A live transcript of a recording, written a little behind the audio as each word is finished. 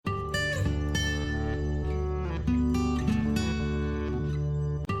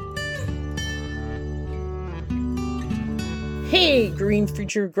Hey, Green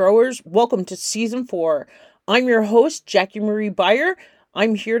Future Growers, welcome to Season 4. I'm your host, Jackie Marie Beyer.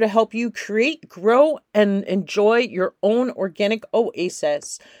 I'm here to help you create, grow, and enjoy your own organic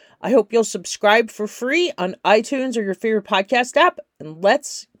oasis. I hope you'll subscribe for free on iTunes or your favorite podcast app, and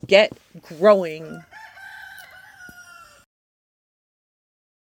let's get growing.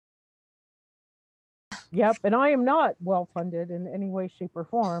 Yep, and I am not well funded in any way, shape, or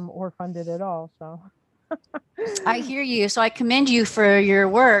form, or funded at all. So I hear you. So I commend you for your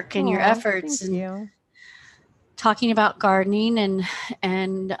work and your efforts thank and you. talking about gardening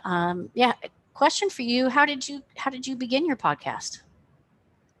and yeah. Question for you: How did you begin your podcast?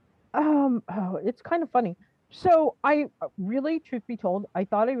 It's kind of funny. So I really, truth be told, I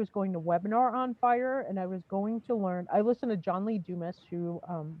thought I was going to webinar on fire, and I was going to learn. I listened to John Lee Dumas, who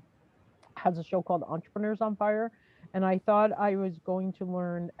has a show called Entrepreneurs on Fire. And I thought I was going to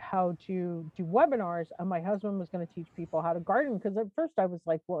learn how to do webinars, and my husband was going to teach people how to garden. Because at first I was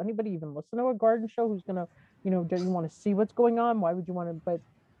like, well, anybody even listen to a garden show? Who's going to, don't you want to see what's going on? Why would you want to? But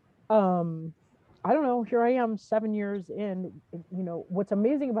I don't know. Here I am 7 years in. What's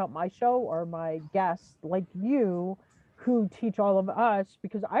amazing about my show are my guests like you who teach all of us,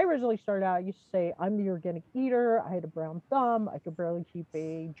 because I originally started out, I used to say, I'm the organic eater. I had a brown thumb. I could barely keep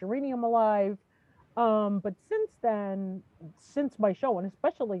a geranium alive. But since then, since my show, and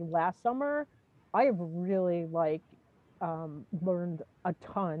especially last summer, I have really learned a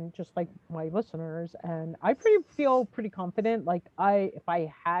ton, just like my listeners, and I feel pretty confident. Like if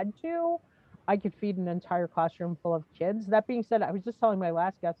I had to, I could feed an entire classroom full of kids. That being said, I was just telling my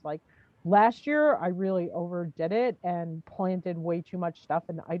last guest, like last year I really overdid it and planted way too much stuff,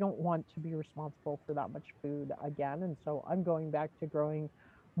 and I don't want to be responsible for that much food again. And so I'm going back to growing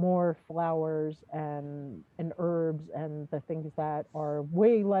more flowers and herbs and the things that are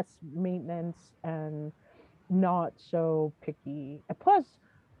way less maintenance and not so picky. And plus,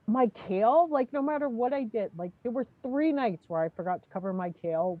 my kale, like no matter what I did, like there were 3 nights where I forgot to cover my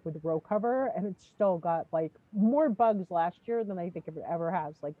kale with row cover, and it still got like more bugs last year than I think it ever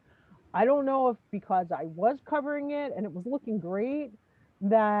has. Like I don't know if because I was covering it and it was looking great,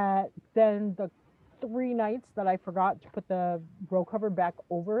 that then the 3 nights that I forgot to put the row cover back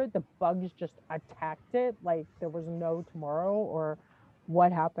over it, the bugs just attacked it like there was no tomorrow, or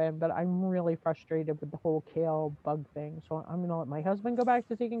what happened. But I'm really frustrated with the whole kale bug thing. So I'm gonna let my husband go back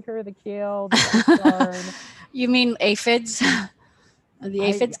to taking care of the kale, the backyard. You mean aphids? Are the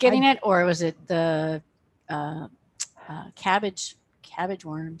aphids I getting it, or was it the uh, cabbage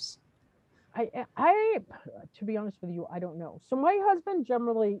worms? I, to be honest with you, I don't know. So my husband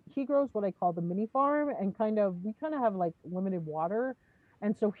generally he grows what I call the mini farm, and we kind of have like limited water,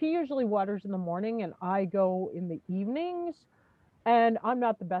 and so he usually waters in the morning, and I go in the evenings. And I'm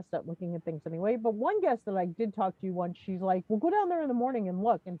not the best at looking at things anyway. But one guest that I did talk to once, she's like, "Well, go down there in the morning and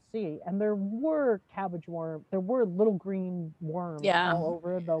look and see." And there were cabbage worms, there were little green worms Yeah, all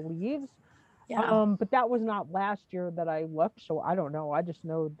over the leaves. yeah. But that was not last year that I looked, so I don't know. I just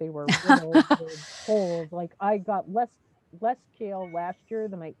know they were riddled with holes. Like I got less kale last year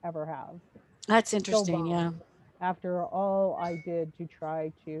than I ever have. That's So interesting. Yeah. bummed. After all I did to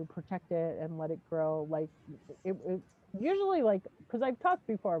try to protect it and let it grow, like it usually, like, because I've talked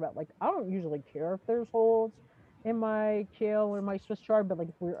before about, like, I don't usually care if there's holes in my kale or my Swiss chard, but like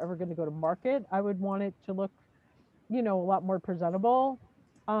if we are ever going to go to market, I would want it to look, a lot more presentable.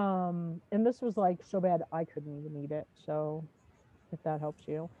 And this was like so bad I couldn't even eat it. So if that helps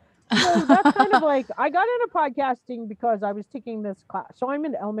you. So that's kind of like I got into podcasting because I was taking this class. So I'm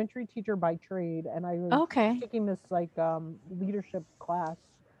an elementary teacher by trade, and I was Okay. taking this like leadership class,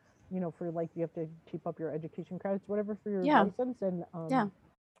 for like you have to keep up your education credits, whatever, for your Yeah. license. And Yeah.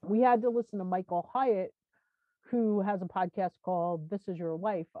 we had to listen to Michael Hyatt, who has a podcast called This Is Your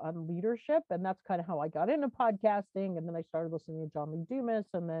Life on leadership. And that's kind of how I got into podcasting. And then I started listening to John Lee Dumas.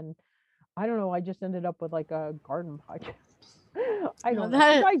 And then I don't know, I just ended up with like a garden podcast. I Well, don't know,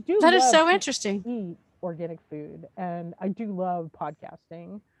 because that I do that is love so to interesting. eat organic food, and I do love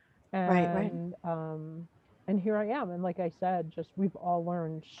podcasting. Right. Right. And here I am. And like I said, just we've all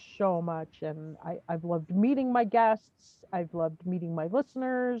learned so much. And I've loved meeting my guests. I've loved meeting my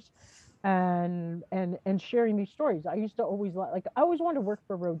listeners and sharing these stories. I used to always like I always wanted to work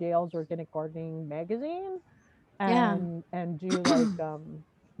for Rodale's Organic Gardening magazine Yeah. and do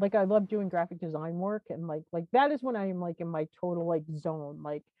like I love doing graphic design work, and like that is when I am like in my total like zone,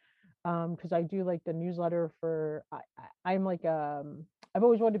 like because I do like the newsletter for I'm like I've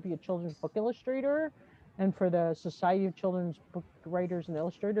always wanted to be a children's book illustrator, and for the Society of Children's Book Writers and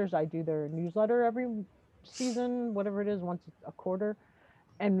Illustrators I do their newsletter every season, whatever it is, once a quarter.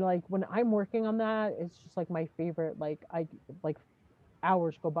 And like when I'm working on that, it's just like my favorite. Like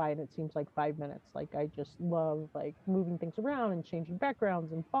hours go by and it seems like 5 minutes. Like I just love like moving things around and changing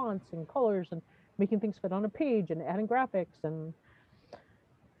backgrounds and fonts and colors and making things fit on a page and adding graphics. And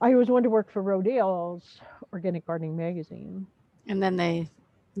I always wanted to work for Rodale's Organic Gardening Magazine. And then they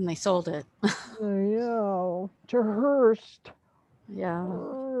sold it. I know, to Hearst. Yeah.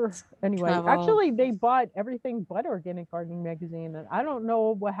 Anyway, Kind of actually, they bought everything but Organic Gardening Magazine, and I don't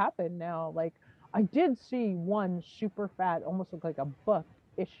know what happened now. Like, I did see one super fat, almost looked like a book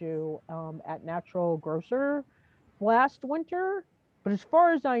issue at Natural Grocer last winter. But as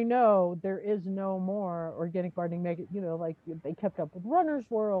far as I know, there is no more Organic Gardening Magazine. You know, like they kept up with Runner's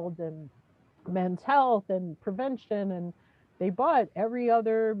World and Men's Health and Prevention, and they bought every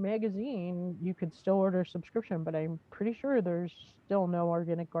other magazine. You could still order a subscription, but I'm pretty sure there's still no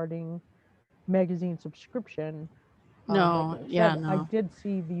Organic Gardening Magazine subscription. No, Like I yeah, said, I no. did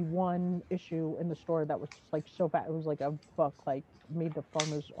see the one issue in the store that was just like so fat. It was like a book, like made the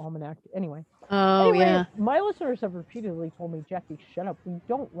Farmer's Almanac. Oh, Anyway, yeah. my listeners have repeatedly told me, Jackie, shut up. We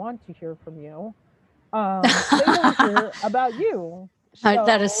don't want to hear from you. They want to hear about you.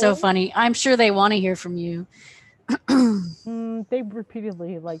 That is so So funny. I'm sure they want to hear from you. they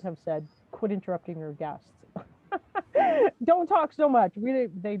repeatedly like have said, quit interrupting your guests. Don't talk so much.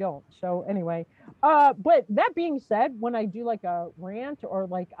 They don't. So anyway, but that being said, when I do like a rant or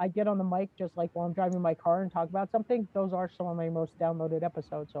like I get on the mic just like while I'm driving my car and talk about something, those are some of my most downloaded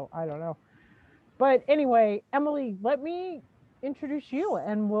episodes. So I don't know. But anyway, Emily, let me introduce you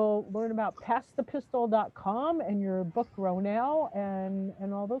and we'll learn about pastthepistol.com and your book Grow Now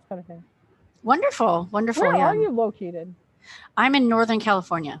and all those kind of things. Wonderful. Wonderful. Where Yeah. are you located? I'm in Northern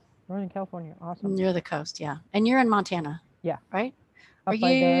California, Northern California. Awesome. near the coast. Yeah. And you're in Montana. Yeah. Right? Up Are by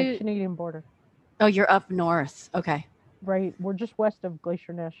the you? Canadian border. Oh, you're up north. Okay. Right. We're just west of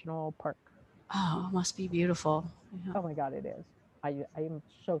Glacier National Park. Oh, must be beautiful. Yeah. Oh my God, it is. I am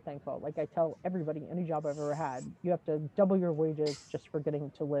so thankful. Like I tell everybody, any job I've ever had, you have to double your wages just for getting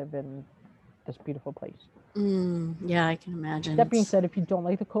to live in this beautiful place. Yeah, I can imagine. That being said, if you don't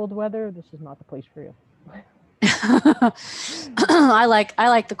like the cold weather, this is not the place for you. I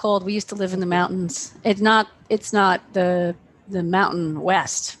like the cold. We used to live in the mountains. It's not the mountain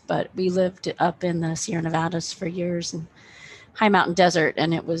west, but we lived up in the Sierra Nevadas for years and high mountain desert,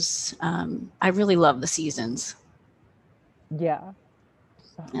 and it was I really love the seasons. Yeah.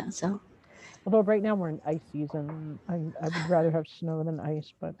 Yeah, so Although right now we're in ice season, I would rather have snow than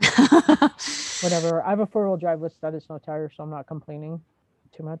ice, but whatever. I have a 4-wheel drive with studded snow tires, so I'm not complaining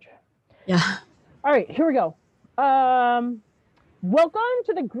too much. Yeah. All right, here we go. Welcome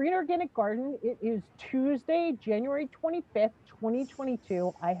to the Green Organic Garden. It is Tuesday, January 25th,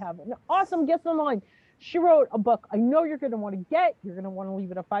 2022. I have an awesome guest on the line. She wrote a book I know you're going to want to get. You're going to want to leave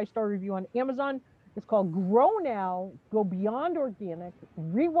it a 5-star review on Amazon. It's called Grow Now, Go Beyond Organic,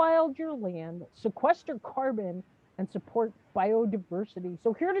 Rewild Your Land, Sequester Carbon, and Support Biodiversity.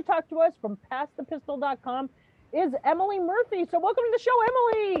 So here to talk to us from pastthepistol.com is Emily Murphy. So welcome to the show,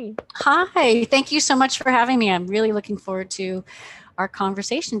 Emily. Hi, thank you so much for having me. I'm really looking forward to our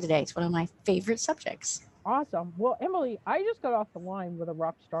conversation today. It's one of my favorite subjects. Awesome. Well, Emily, I just got off the line with a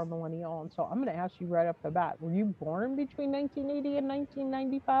rock star millennial, and so I'm going to ask you right off the bat. Were you born between 1980 and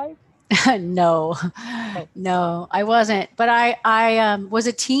 1995? No, no, I wasn't. But I was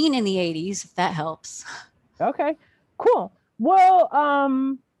a teen in the 80s, if that helps. Okay, cool. Well,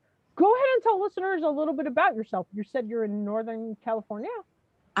 go ahead and tell listeners a little bit about yourself. You said you're in Northern California.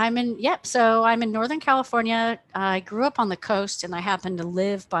 So I'm in Northern California. I grew up on the coast and I happen to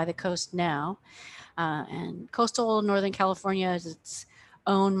live by the coast now. And coastal Northern California is its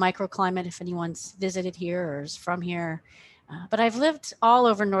own microclimate if anyone's visited here or is from here. But I've lived all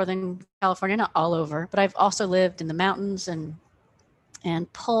over Northern California, not all over, but I've also lived in the mountains and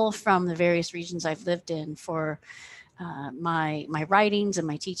pull from the various regions I've lived in for my writings and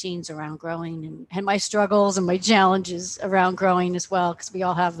my teachings around growing and my struggles and my challenges around growing as well, because we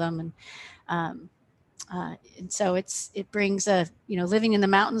all have them. And so it brings living in the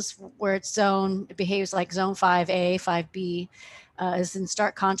mountains where it behaves like zone 5A, 5B, is in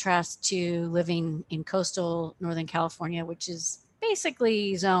stark contrast to living in coastal Northern California, which is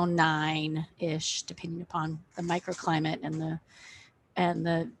basically zone 9-ish, depending upon the microclimate and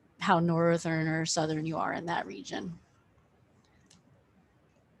the how northern or southern you are in that region.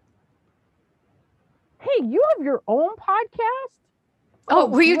 Hey, you have your own podcast? Oh,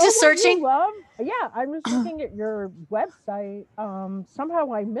 were you just searching? Yeah, I was looking at your website.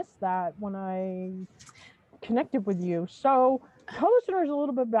 Somehow I missed that when I connected with you. So tell listeners a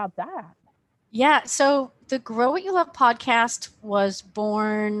little bit about that. Yeah. So the Grow What You Love podcast was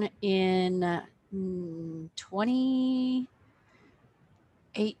born in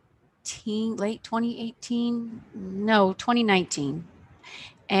 2018, late 2018, no, 2019.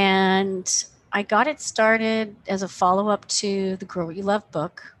 And I got it started as a follow up to the Grow What You Love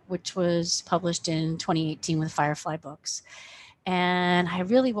book, which was published in 2018 with Firefly Books. And I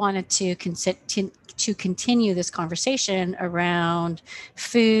really wanted to continue this conversation around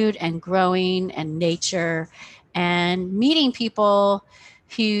food and growing and nature and meeting people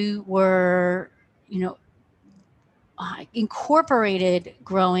who were, you know, incorporated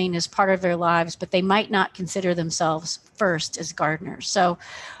growing as part of their lives, but they might not consider themselves first as gardeners. So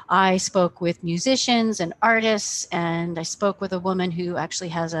I spoke with musicians and artists, and I spoke with a woman who actually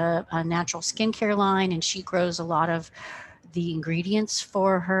has a natural skincare line, and she grows a lot of the ingredients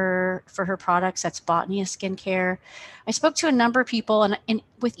for her products. That's Botania Skincare. I spoke to a number of people, and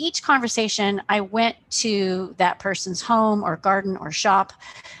with each conversation, I went to that person's home or garden or shop,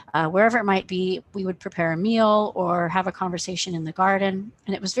 wherever it might be. We would prepare a meal or have a conversation in the garden,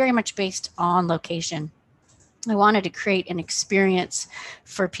 and it was very much based on location. I wanted to create an experience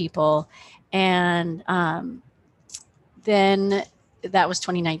for people, and then that was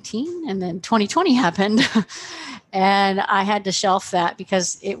 2019, and then 2020 happened. And I had to shelf that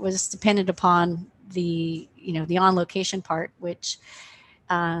because it was dependent upon the on location part, which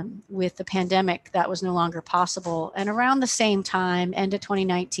with the pandemic that was no longer possible. And around the same time, end of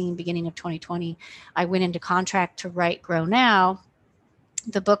 2019, beginning of 2020, I went into contract to write Grow Now,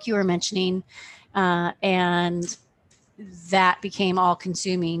 the book you were mentioning, and that became all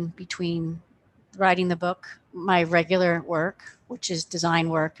consuming between writing the book, my regular work, which is design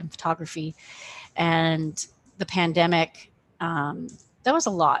work and photography, and the pandemic. That was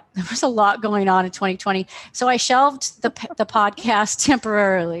a lot. There was a lot going on in 2020. So I shelved the podcast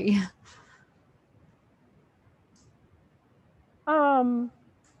temporarily. So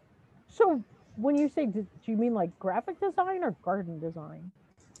when you say, do you mean like graphic design or garden design?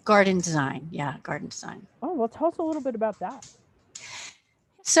 Garden design. Yeah, garden design. Oh, well, tell us a little bit about that.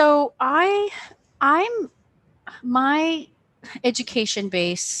 So I'm my education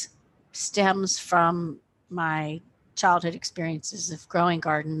base stems from my childhood experiences of growing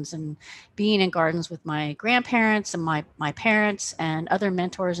gardens and being in gardens with my grandparents and my parents and other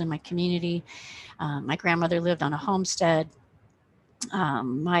mentors in my community. My grandmother lived on a homestead.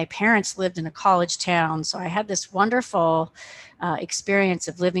 My parents lived in a college town, so I had this wonderful experience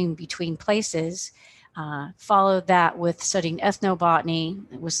of living between places. Followed that with studying ethnobotany.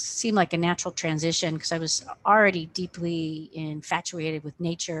 It seemed like a natural transition because I was already deeply infatuated with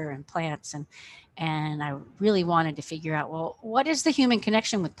nature and plants, and I really wanted to figure out, well, what is the human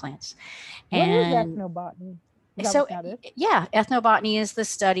connection with plants? What is And ethnobotany? Is that so what that is? yeah, ethnobotany is the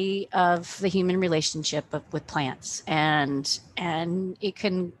study of the human relationship with plants, and it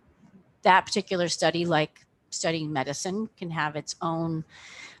can, that particular study, like studying medicine, can have its own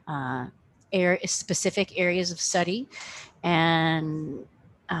specific areas of study. And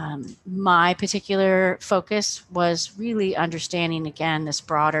my particular focus was really understanding, again, this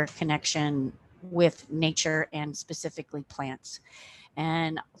broader connection with nature and specifically plants.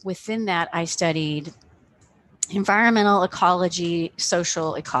 And within that, I studied environmental ecology,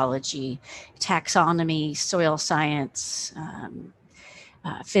 social ecology, taxonomy, soil science,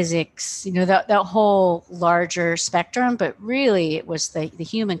 physics, that whole larger spectrum. But really, it was the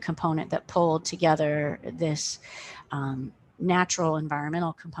human component that pulled together this natural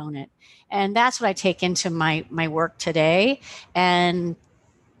environmental component. And that's what I take into my work today. And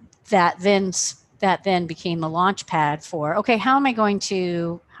that then became the launch pad for, okay, how am I going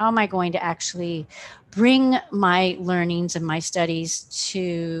to actually bring my learnings and my studies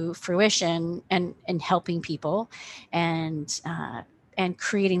to fruition and helping people and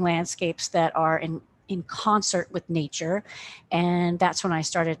creating landscapes that are in concert with nature. And that's when I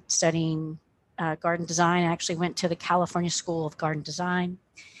started studying garden design. I actually went to the California School of Garden Design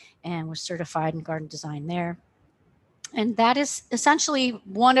and was certified in garden design there. And that is essentially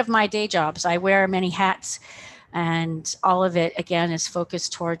one of my day jobs. I wear many hats, and all of it, again, is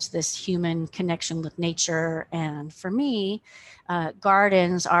focused towards this human connection with nature. And for me,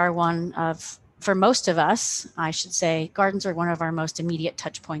 gardens are for most of us, I should say, gardens are one of our most immediate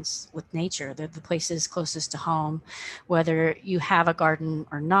touch points with nature. They're the places closest to home, whether you have a garden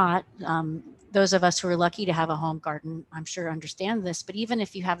or not. Those of us who are lucky to have a home garden, I'm sure, understand this. But even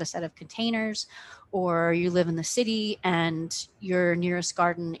if you have a set of containers, or you live in the city and your nearest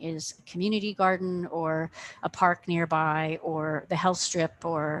garden is a community garden or a park nearby or the health strip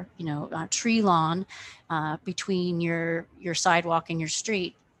or a tree lawn between your sidewalk and your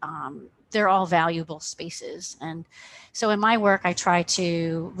street, they're all valuable spaces. And so in my work, I try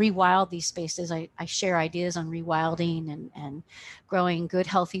to rewild these spaces. I share ideas on rewilding and growing good,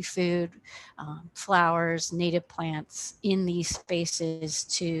 healthy food, flowers, native plants in these spaces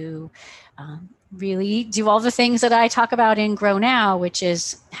to really do all the things that I talk about in Grow Now, which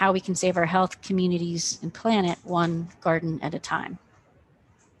is how we can save our health, communities, and planet one garden at a time.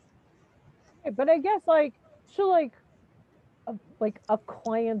 But I guess so like a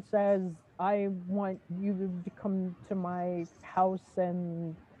client says, I want you to come to my house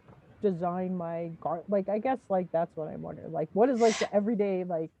and design my garden. Like, I guess like that's what I'm wondering. Like, what is like the everyday,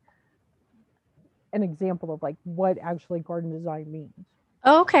 like an example of like what actually garden design means?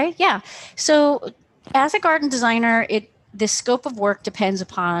 Okay, yeah. So as a garden designer, the scope of work depends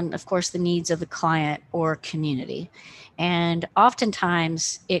upon, of course, the needs of the client or community. And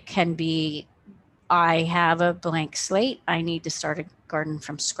oftentimes it can be, I have a blank slate. I need to start a garden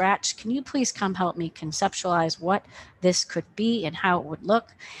from scratch. Can you please come help me conceptualize what this could be and how it would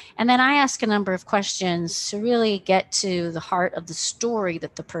look? And then I ask a number of questions to really get to the heart of the story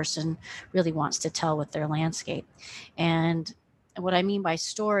that the person really wants to tell with their landscape. And what I mean by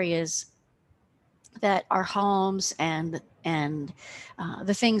story is that our homes and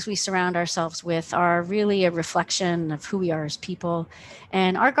the things we surround ourselves with are really a reflection of who we are as people,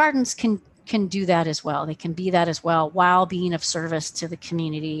 and our gardens can do that as well. They can be that as well while being of service to the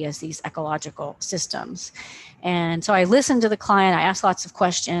community as these ecological systems. And so I listen to the client, I ask lots of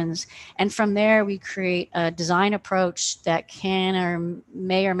questions, and from there we create a design approach that can or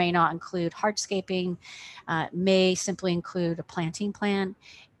may not include hardscaping, may simply include a planting plan.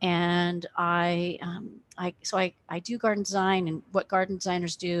 And I do garden design, and what garden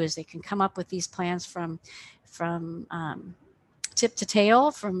designers do is they can come up with these plans from tip to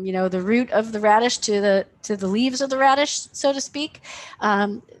tail, from the root of the radish to the leaves of the radish, so to speak,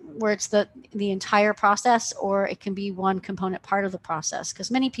 where it's the entire process, or it can be one component part of the process, because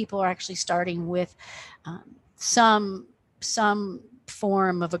many people are actually starting with some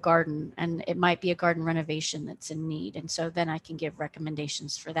form of a garden, and it might be a garden renovation that's in need, and so then I can give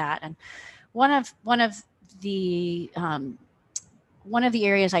recommendations for that. And one of the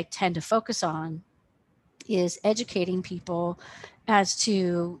areas I tend to focus on is educating people as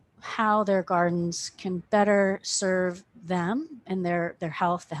to how their gardens can better serve them and their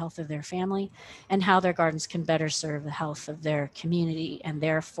health, the health of their family, and how their gardens can better serve the health of their community, and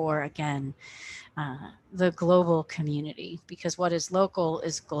therefore, again, the global community, because what is local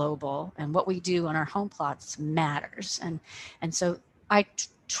is global, and what we do on our home plots matters. And so I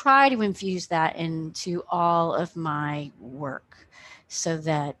try to infuse that into all of my work, so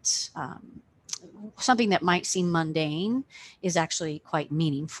that something that might seem mundane is actually quite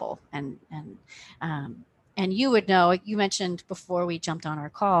meaningful. And you would know, you mentioned before we jumped on our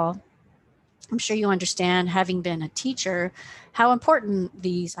call, I'm sure you understand, having been a teacher, how important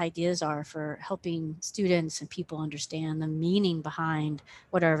these ideas are for helping students and people understand the meaning behind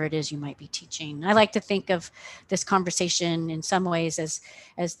whatever it is you might be teaching. I like to think of this conversation in some ways as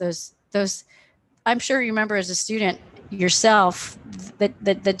those I'm sure you remember as a student yourself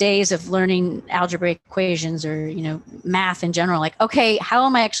the days of learning algebraic equations, or math in general. Like, okay, how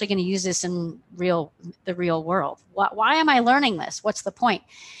am I actually going to use this in the real world? Why am I learning this? What's the point?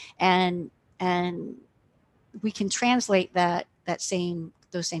 And we can translate those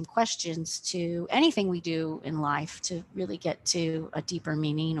same questions to anything we do in life, to really get to a deeper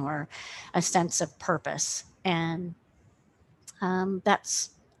meaning or a sense of purpose. And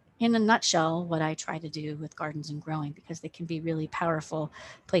that's, in a nutshell, what I try to do with Gardens and Growing, because they can be really powerful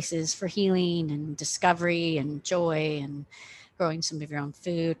places for healing and discovery and joy and growing some of your own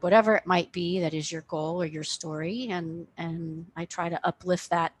food, whatever it might be that is your goal or your story. And I try to uplift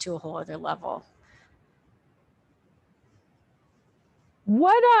that to a whole other level.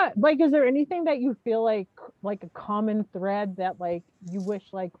 What like, is there anything that you feel like a common thread that like you wish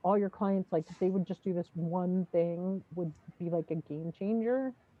like all your clients, like if they would just do this one thing, would be like a game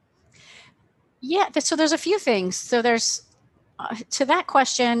changer? Yeah, so there's a few things. So there's to that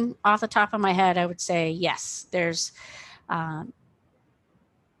question off the top of my head, I would say yes. There's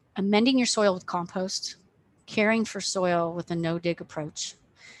amending your soil with compost, caring for soil with a no-dig approach.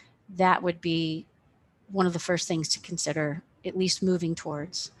 That would be one of the first things to consider, at least moving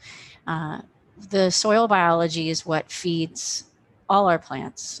towards. The soil biology is what feeds all our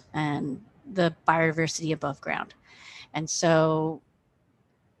plants and the biodiversity above ground. And so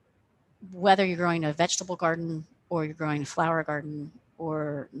whether you're growing a vegetable garden or you're growing a flower garden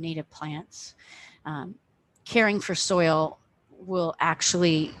or native plants, caring for soil will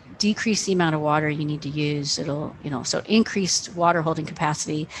actually decrease the amount of water you need to use. It'll, so increased water holding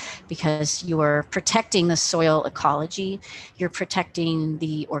capacity, because you are protecting the soil ecology. You're protecting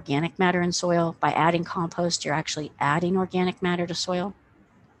the organic matter in soil. By adding compost, you're actually adding organic matter to soil.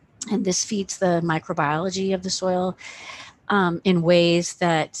 And this feeds the microbiology of the soil in ways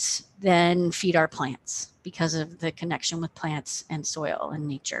that then feed our plants because of the connection with plants and soil and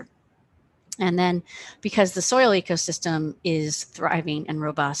nature. And then because the soil ecosystem is thriving and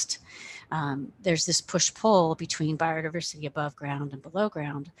robust, there's this push-pull between biodiversity above ground and below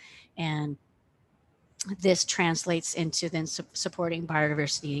ground. And this translates into then supporting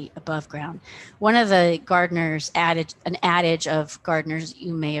biodiversity above ground. One of the gardeners an adage of gardeners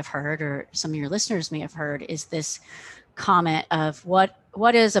you may have heard, or some of your listeners may have heard, is this comment of what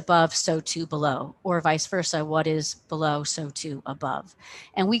is above, so too below, or vice versa, what is below, so too above.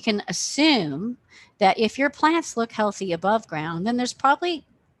 And we can assume that if your plants look healthy above ground, then there's probably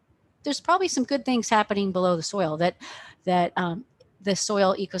some good things happening below the soil, that the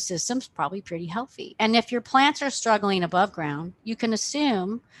soil ecosystem's probably pretty healthy. And if your plants are struggling above ground, you can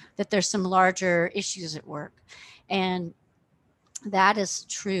assume that there's some larger issues at work. And that is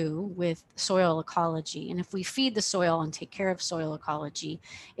true with soil ecology. And if we feed the soil and take care of soil ecology,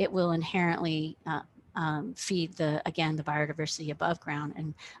 it will inherently feed the biodiversity above ground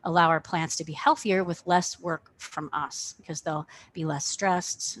and allow our plants to be healthier with less work from us, because they'll be less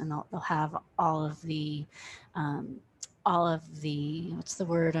stressed, and they'll have all of the what's the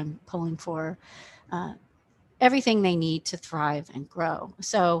word I'm pulling for? Everything they need to thrive and grow.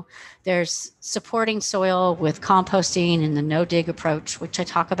 So there's supporting soil with composting and the no-dig approach, which I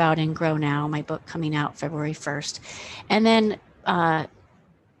talk about in Grow Now, my book coming out February 1st. And then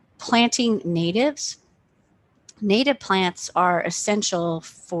planting natives. Native plants are essential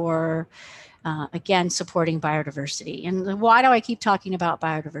for, again, supporting biodiversity. And why do I keep talking about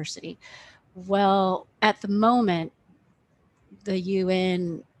biodiversity? Well, at the moment, the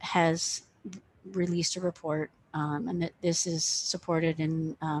UN has released a report, and that this is supported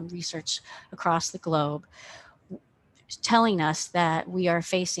in research across the globe, telling us that we are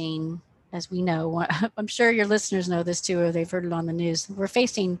facing, as we know, I'm sure your listeners know this too, or they've heard it on the news, we're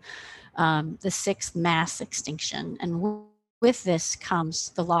facing the sixth mass extinction. And with this comes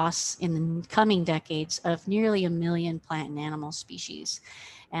the loss in the coming decades of nearly 1 million plant and animal species.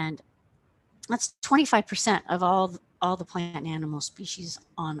 And that's 25% of all the plant and animal species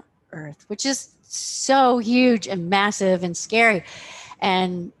on Earth, which is so huge and massive and scary.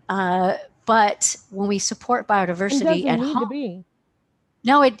 And but when we support biodiversity at home,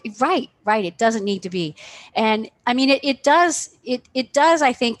 no, right. It doesn't need to be. And I mean, it does.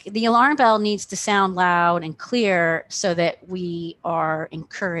 I think the alarm bell needs to sound loud and clear so that we are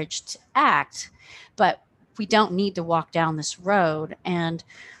encouraged to act, but we don't need to walk down this road. And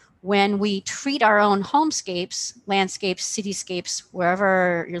when we treat our own homescapes, landscapes, cityscapes,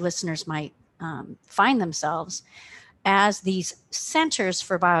 wherever your listeners might find themselves, as these centers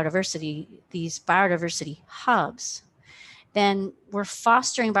for biodiversity, these biodiversity hubs, then we're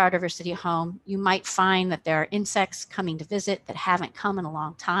fostering biodiversity at home. You might find that there are insects coming to visit that haven't come in a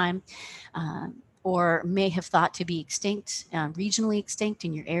long time, or may have thought to be extinct, regionally extinct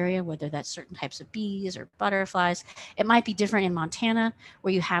in your area, whether that's certain types of bees or butterflies. It might be different in Montana,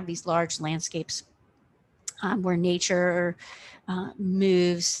 where you have these large landscapes where nature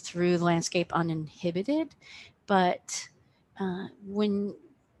moves through the landscape uninhibited. But when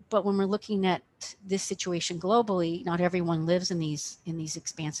we're looking at this situation globally, not everyone lives in these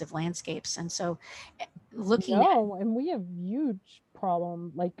expansive landscapes. And so and we have huge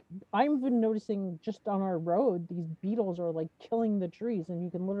problem. Like, I've been noticing just on our road, these beetles are like killing the trees, and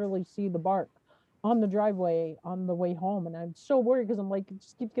you can literally see the bark on the driveway on the way home. And I'm so worried because I'm like, it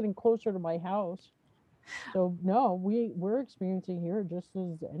just keeps getting closer to my house. So no, we're experiencing here just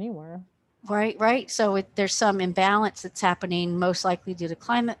as anywhere. Right. So there's some imbalance that's happening, most likely due to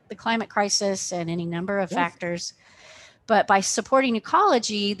the climate crisis and any number of factors. But by supporting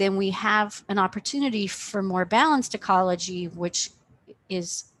ecology, then we have an opportunity for more balanced ecology, which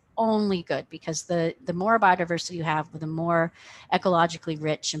is only good, because the more biodiversity you have, the more ecologically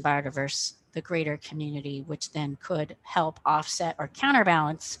rich and biodiverse the greater community, which then could help offset or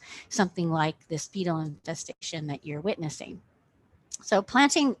counterbalance something like this beetle infestation that you're witnessing. So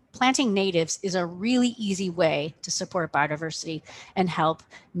planting natives is a really easy way to support biodiversity and help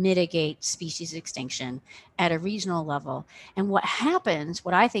mitigate species extinction at a regional level. And what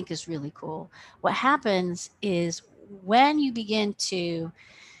I think is really cool, what happens is when you begin to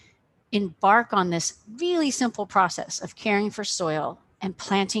embark on this really simple process of caring for soil and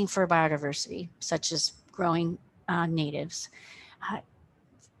planting for biodiversity, such as growing natives, uh,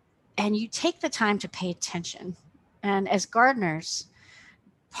 and you take the time to pay attention. And as gardeners,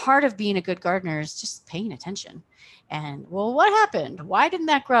 part of being a good gardener is just paying attention. And, well, what happened? Why didn't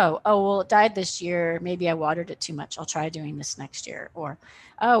that grow? Oh, well, it died this year. Maybe I watered it too much. I'll try doing this next year. Or,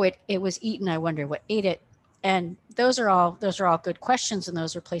 oh, it was eaten. I wonder what ate it. And those are all good questions, and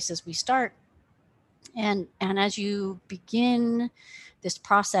those are places we start. And as you begin this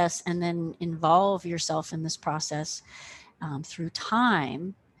process and then involve yourself in this process through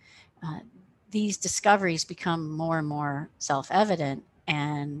time, uh, these discoveries become more and more self-evident.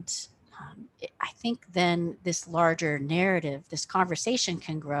 And I think then this larger narrative, this conversation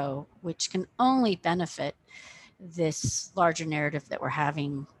can grow, which can only benefit this larger narrative that we're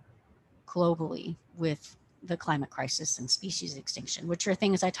having globally with the climate crisis and species extinction, which are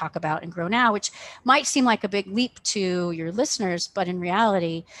things I talk about and Grow Now, which might seem like a big leap to your listeners, but in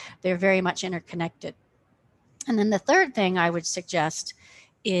reality, they're very much interconnected. And then the third thing I would suggest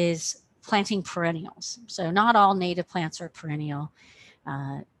is planting perennials. So not all native plants are perennial.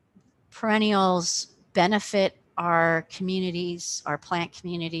 Perennials benefit our communities, our plant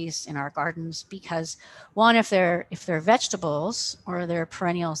communities in our gardens, because one, if they're vegetables or they're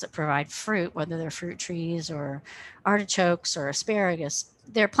perennials that provide fruit, whether they're fruit trees or artichokes or asparagus,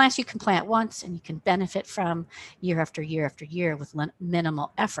 they're plants you can plant once and you can benefit from year after year after year with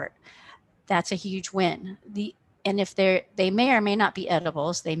minimal effort. That's a huge win. And if they may or may not be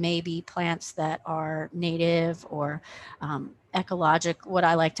edibles, they may be plants that are native or ecologic, what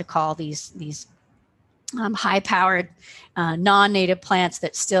I like to call these high-powered non-native plants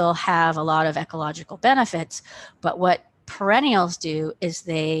that still have a lot of ecological benefits. But what perennials do is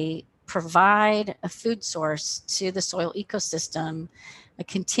they provide a food source to the soil ecosystem, a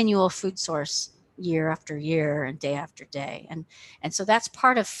continual food source year after year and day after day. And so that's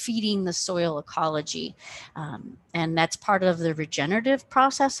part of feeding the soil ecology. And that's part of the regenerative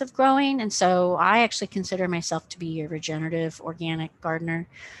process of growing. And so I actually consider myself to be a regenerative organic gardener,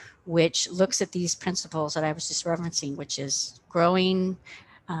 which looks at these principles that I was just referencing, which is growing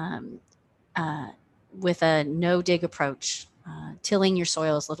with a no-dig approach, tilling your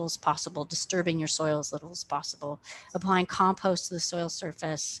soil as little as possible, disturbing your soil as little as possible, applying compost to the soil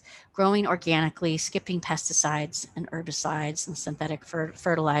surface, growing organically, skipping pesticides and herbicides and synthetic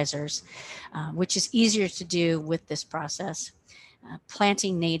fertilizers, which is easier to do with this process,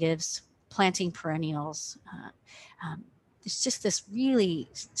 planting natives, planting perennials. It's just this really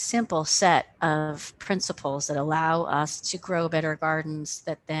simple set of principles that allow us to grow better gardens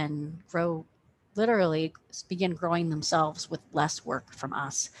that then literally begin growing themselves with less work from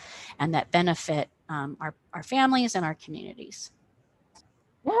us, and that benefit our families and our communities.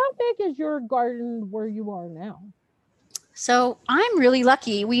 How big is your garden where you are now? So I'm really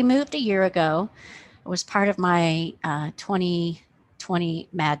lucky. We moved a year ago. It was part of my 2020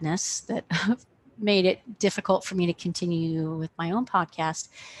 madness that made it difficult for me to continue with my own podcast.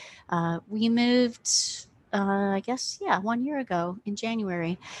 We moved, I guess, 1 year ago in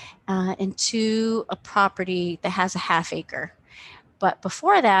January, into a property that has a half acre. But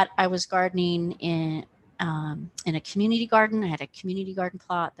before that, I was gardening in a community garden. I had a community garden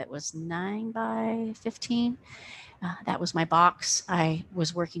plot that was 9 by 15. That was my box. I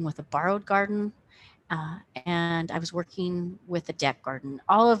was working with a borrowed garden. And I was working with a deck garden.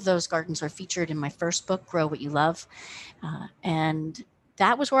 All of those gardens are featured in my first book, Grow What You Love. And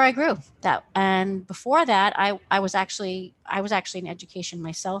that was where I grew. And before that, I was actually in education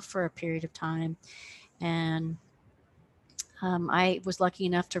myself for a period of time. And I was lucky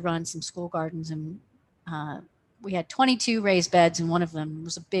enough to run some school gardens, and we had 22 raised beds, and one of them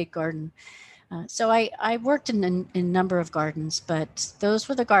was a big garden. So I worked in a number of gardens, but those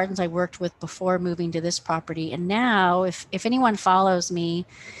were the gardens I worked with before moving to this property. And now, if anyone follows me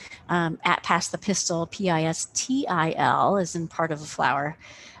at Past the Pistil, PISTIL, as in part of a flower,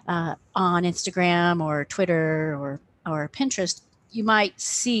 on Instagram or Twitter or Pinterest, you might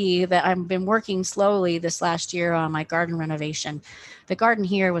see that I've been working slowly this last year on my garden renovation. The garden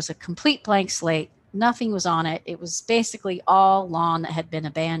here was a complete blank slate. Nothing was on it. It was basically all lawn that had been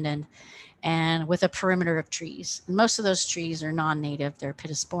abandoned, and with a perimeter of trees. And most of those trees are non-native. They're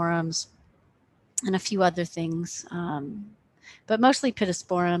pittosporums and a few other things, but mostly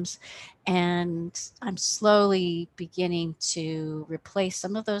pittosporums. And I'm slowly beginning to replace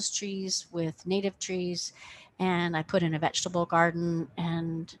some of those trees with native trees. And I put in a vegetable garden,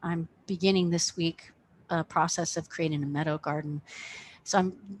 and I'm beginning this week a process of creating a meadow garden. So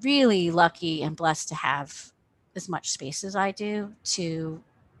I'm really lucky and blessed to have as much space as I do to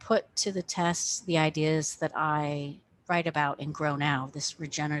put to the test the ideas that I write about and Grow Now, this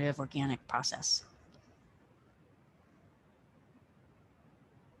regenerative organic process.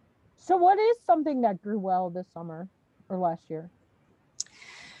 So what is something that grew well this summer or last year?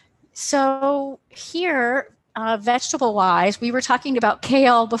 So here, vegetable wise, we were talking about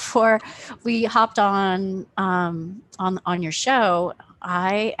kale before we hopped on your show.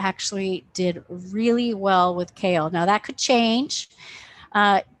 I actually did really well with kale. Now that could change,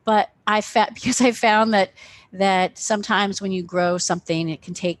 but because I found that sometimes when you grow something, it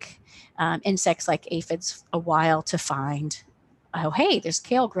can take insects like aphids a while to find. Oh, hey, there's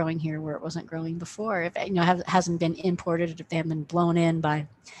kale growing here where it wasn't growing before. If hasn't been imported, if they haven't been blown in by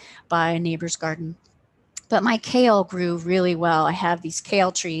a neighbor's garden. But my kale grew really well. I have these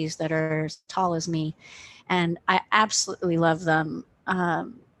kale trees that are as tall as me, and I absolutely love them.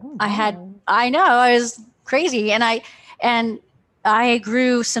 Oh, I wow. I know, I was crazy, and I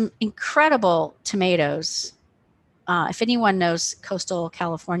grew some incredible tomatoes. If anyone knows coastal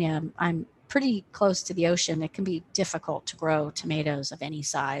California, I'm pretty close to the ocean. It can be difficult to grow tomatoes of any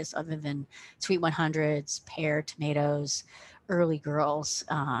size other than sweet 100s, pear tomatoes, early girls.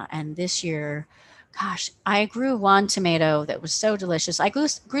 And this year, gosh, I grew one tomato that was so delicious. I grew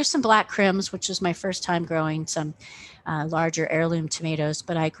some black crims, which was my first time growing some larger heirloom tomatoes,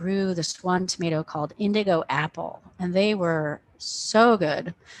 but I grew this one tomato called Indigo Apple, and they were so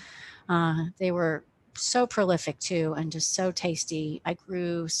good. They were so prolific too, and just so tasty. I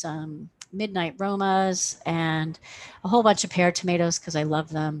grew some midnight Romas and a whole bunch of pear tomatoes because I love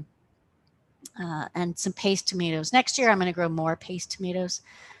them, and some paste tomatoes. Next year, I'm going to grow more paste tomatoes.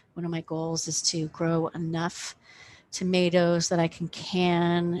 One of my goals is to grow enough tomatoes that I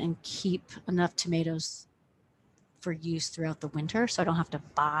can and keep enough tomatoes for use throughout the winter, so I don't have to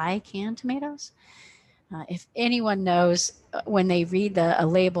buy canned tomatoes. If anyone knows, when they read a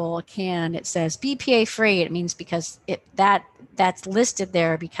label, a can, it says BPA free. It means because that's listed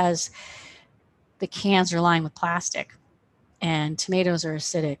there because the cans are lined with plastic, and tomatoes are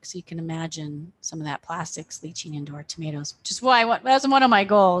acidic. So you can imagine some of that plastics leaching into our tomatoes, which is why that's one of my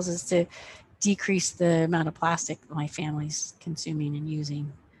goals, is to decrease the amount of plastic that my family's consuming and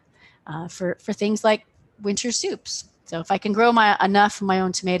using for things like winter soups. So if I can grow enough of my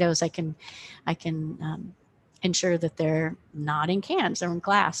own tomatoes, I can ensure that they're not in cans; they're in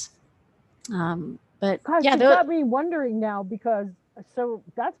glass. But Gosh, yeah, you got me wondering now because so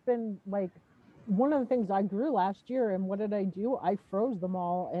that's been like one of the things I grew last year. And what did I do? I froze them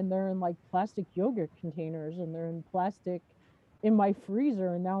all, and they're in like plastic yogurt containers, and they're in plastic in my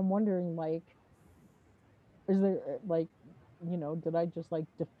freezer. And now I'm wondering, like, is there like, did I just like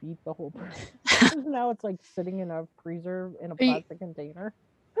defeat the whole purpose? Now it's like sitting in a freezer in a plastic container.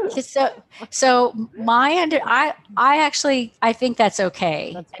 so I actually I think that's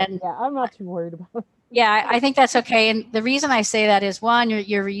okay. That's And yeah, I'm not too worried about it. yeah, I think that's okay. And the reason I say that is, one,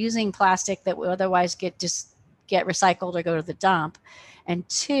 you're reusing plastic that would otherwise get recycled or go to the dump. And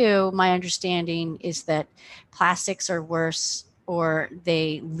two, my understanding is that plastics are worse, or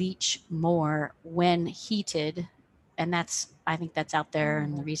they leach more when heated. And I think that's out there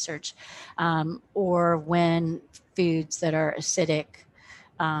in the research. Or when foods that are acidic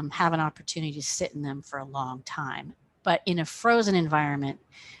have an opportunity to sit in them for a long time. But in a frozen environment,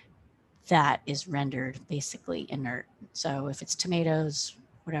 that is rendered basically inert. So if it's tomatoes,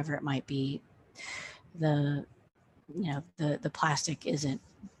 whatever it might be, the the plastic isn't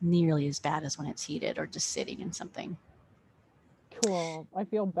nearly as bad as when it's heated or just sitting in something. Cool. I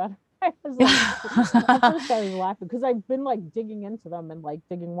feel better. I was like, at first I was laughing because I've been like digging into them and like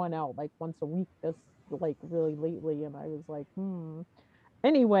digging one out like once a week this like really lately, and I was like,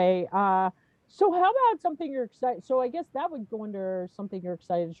 Anyway, so how about something you're excited? So I guess that would go under something you're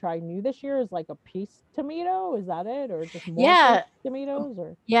excited to try new this year is like a paste tomato. Is that it, or just more Yeah, paste tomatoes,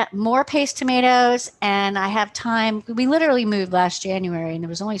 or? yeah, more paste tomatoes, and I have time. We literally moved last January, and there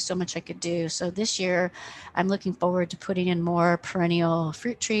was only so much I could do. So this year, I'm looking forward to putting in more perennial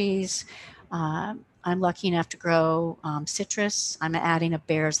fruit trees. I'm lucky enough to grow citrus. I'm adding a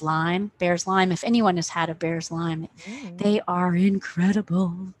bear's lime. Bear's lime, if anyone has had a bear's lime, Mm. they are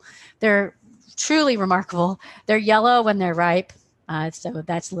incredible. They're truly remarkable. They're yellow when they're ripe, so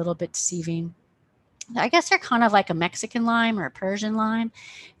that's a little bit deceiving. I guess they're kind of like a Mexican lime or a Persian lime.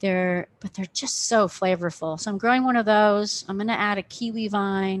 But they're just so flavorful. So I'm growing one of those. I'm going to add a kiwi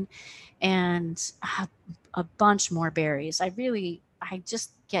vine and a bunch more berries. I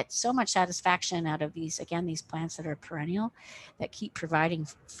just get so much satisfaction out of these plants that are perennial, that keep providing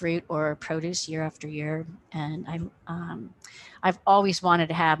fruit or produce year after year. And I've always wanted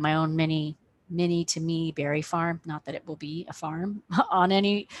to have my own mini to me berry farm. Not that it will be a farm on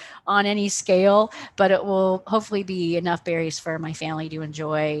any scale, but it will hopefully be enough berries for my family to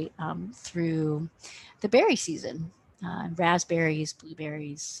enjoy through the berry season. raspberries,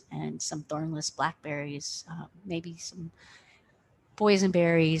 blueberries, and some thornless blackberries, maybe some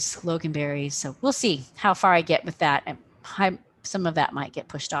boysenberries, loganberries. So we'll see how far I get with that. And some of that might get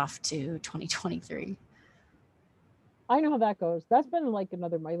pushed off to 2023. I know how that goes. That's been like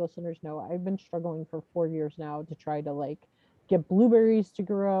another, my listeners know, I've been struggling for 4 years now to try to like get blueberries to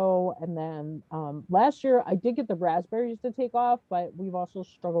grow. And then last year I did get the raspberries to take off, but we've also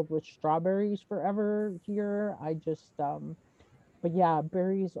struggled with strawberries forever here. But yeah,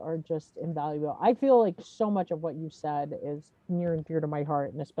 berries are just invaluable. I feel like so much of what you said is near and dear to my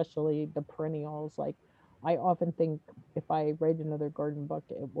heart, and especially the perennials. Like, I often think if I write another garden book,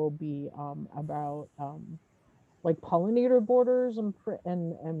 it will be about like pollinator borders and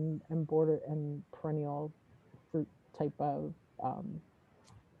border and perennial fruit type of um,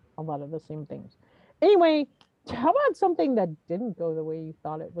 a lot of the same things. Anyway, how about something that didn't go the way you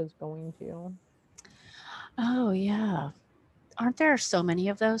thought it was going to? Oh, yeah. Aren't there so many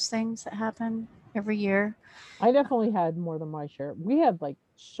of those things that happen every year? I definitely had more than my share. We had like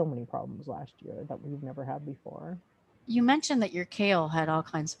so many problems last year that we've never had before. You mentioned that your kale had all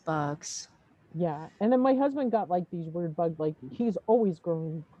kinds of bugs. Yeah. And then my husband got like these weird bugs. Like, he's always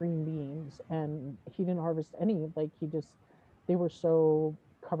grown green beans and he didn't harvest any. Like, they were so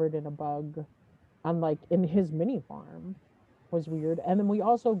covered in a bug on like in his mini farm, was weird. And then we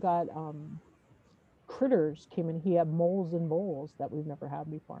also got critters came in. He had moles and voles that we've never had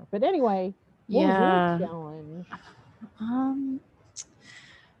before. But anyway, what was your Yeah. challenge? Um,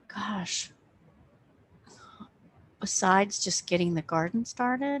 Gosh, besides just getting the garden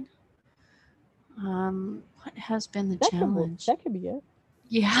started, what has been the challenge? That could be it.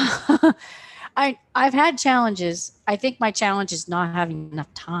 Yeah. I've had challenges. I think my challenge is not having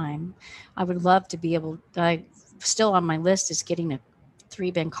enough time. I would love to be able, still on my list is getting a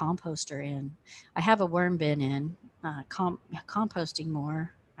 3-bin composter in. I have a worm bin in, composting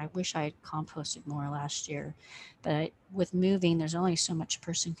more. I wish I had composted more last year, but with moving, there's only so much a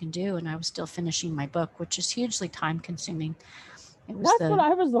person can do. And I was still finishing my book, which is hugely time consuming. That's what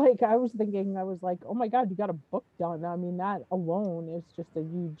I was like. I was thinking, I was like, oh my God, you got a book done. I mean, that alone is just a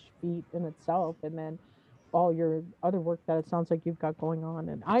huge feat in itself. And then all your other work that it sounds like you've got going on.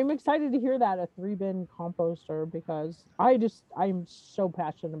 And I'm excited to hear that, a 3-bin composter, because I'm so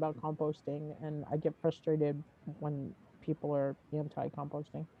passionate about composting and I get frustrated when people are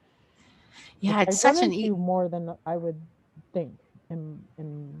anti-composting. Yeah, it's I such run into more than I would think in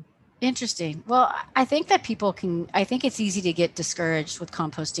Interesting. Well, I think that I think it's easy to get discouraged with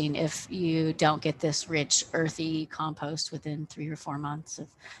composting if you don't get this rich, earthy compost within 3 or 4 months of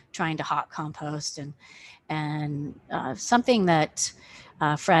trying to hot compost. And something that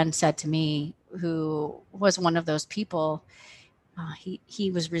a friend said to me, who was one of those people, he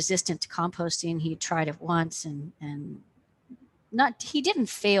was resistant to composting. He tried it once and not he didn't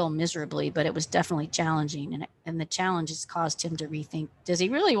fail miserably, but it was definitely challenging, and the challenges caused him to rethink, does he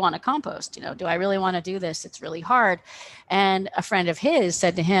really want to compost? Do I really want to do this? It's really hard. And a friend of his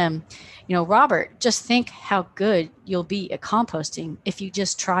said to him, Robert, just think how good you'll be at composting if you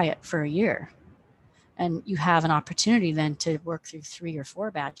just try it for a year, and you have an opportunity then to work through 3 or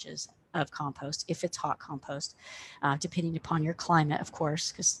 4 batches of compost if it's hot compost, depending upon your climate, of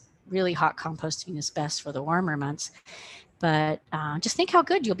course, because really hot composting is best for the warmer months. But just think how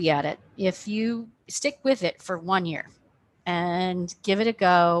good you'll be at it if you stick with it for 1 year and give it a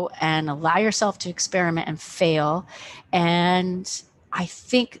go and allow yourself to experiment and fail. And I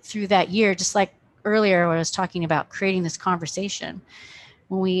think through that year, just like earlier when I was talking about creating this conversation,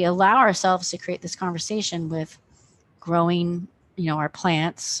 when we allow ourselves to create this conversation with growing, our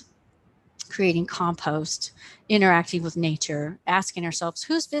plants, creating compost, interacting with nature, asking ourselves,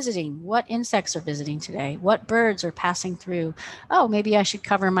 who's visiting? What insects are visiting today? What birds are passing through? Oh, maybe I should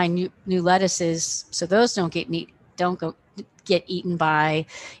cover my new lettuces so those don't get eaten by,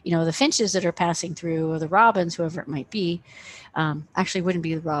 the finches that are passing through, or the robins, whoever it might be. Actually, it wouldn't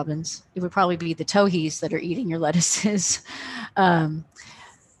be the robins. It would probably be the towhees that are eating your lettuces.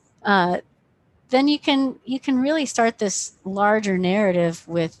 Then you can really start this larger narrative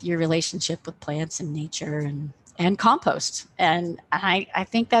with your relationship with plants and nature and compost. And I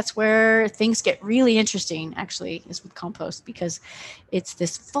think that's where things get really interesting, actually, is with compost, because it's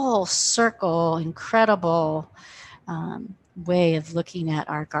this full circle, incredible way of looking at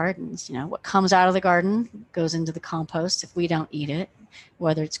our gardens. What comes out of the garden goes into the compost if we don't eat it,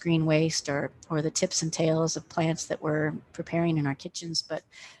 whether it's green waste or the tips and tails of plants that we're preparing in our kitchens but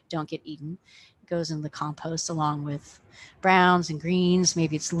don't get eaten. Goes in the compost along with browns and greens.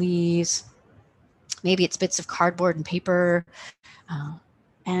 Maybe it's leaves, maybe it's bits of cardboard and paper.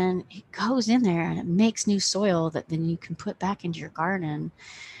 and it goes in there and it makes new soil that then you can put back into your garden.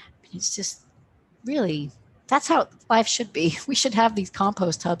 It's just really, that's how life should be. We should have these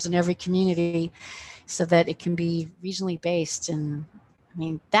compost hubs in every community so that it can be regionally based. And I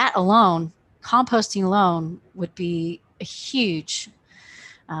mean, that alone, composting alone, would be a huge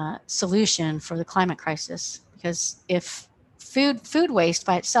solution for the climate crisis. Because if food waste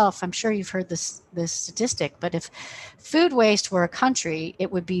by itself, I'm sure you've heard this statistic, but if food waste were a country,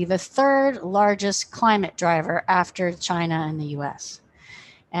 it would be the third largest climate driver after China and the US.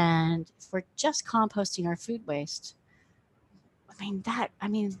 And if we're just composting our food waste, I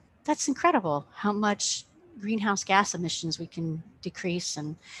mean that's incredible how much greenhouse gas emissions we can decrease,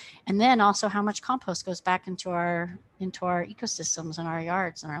 and then also how much compost goes back into our ecosystems and our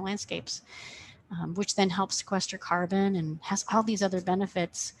yards and our landscapes, which then helps sequester carbon and has all these other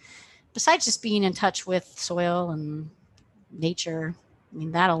benefits besides just being in touch with soil and nature. I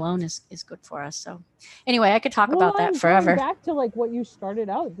mean, that alone is good for us. So anyway, I could talk about that forever. Back to like what you started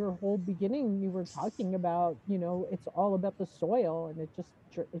out, your whole beginning, you were talking about, you know, it's all about the soil, and it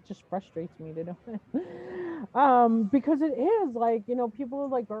just frustrates me to know because it is like, you know, people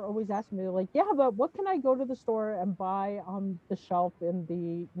like are always asking me like, yeah, but what can I go to the store and buy on the shelf in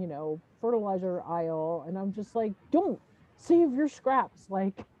the, you know, fertilizer aisle? And I'm just like, don't save your scraps.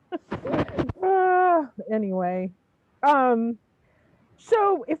 Like, anyway.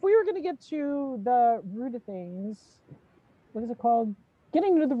 So if we were going to get to the root of things, what is it called?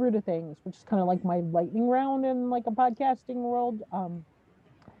 Getting to the root of things, which is kind of like my lightning round in like a podcasting world.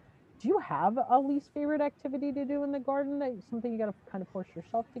 Do you have a least favorite activity to do in the garden, that something you got to kind of force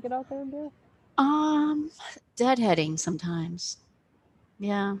yourself to get out there and do? Deadheading sometimes.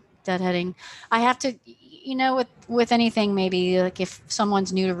 Yeah, deadheading. I have to, you know, with anything, maybe like if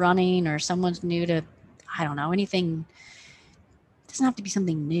someone's new to running or someone's new to, I don't know, anything. It doesn't have to be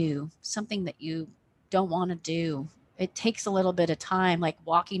something new, something that you don't want to do. It takes a little bit of time, like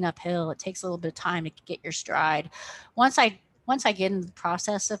walking uphill. It takes a little bit of time to get your stride. Once I get in the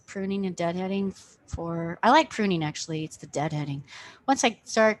process of pruning and deadheading, I like pruning actually. It's the deadheading. Once I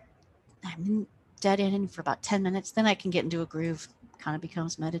start, I'm in deadheading for about 10 minutes, then I can get into a groove. Kind of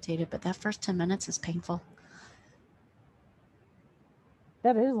becomes meditative, but that first 10 minutes is painful.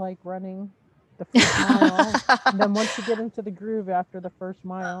 That is like running the first mile. And then once you get into the groove after the first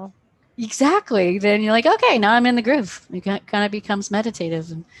mile. Exactly. Then you're like, okay, now I'm in the groove. It kind of becomes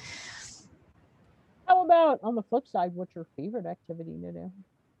meditative. How about on the flip side, what's your favorite activity to do?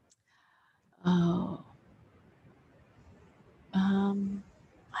 Oh.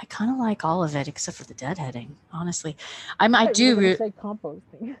 I kind of like all of it except for the deadheading, honestly. I do say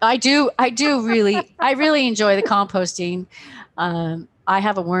composting. I really enjoy the composting. I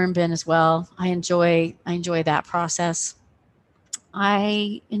have a worm bin as well. I enjoy that process.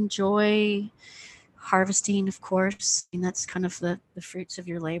 I enjoy harvesting, of course. I mean, that's kind of the fruits of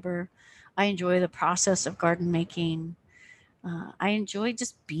your labor. I enjoy the process of garden making. I enjoy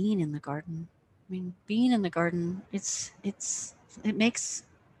just being in the garden. I mean, being in the garden, it's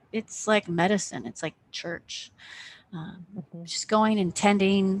like medicine. It's like church. Just going and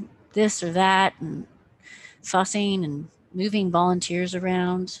tending this or that and fussing and moving volunteers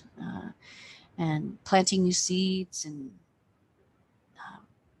around and planting new seeds and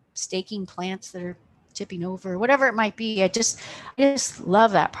staking plants that are tipping over, whatever it might be. I just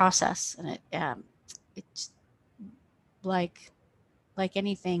love that process. And it's like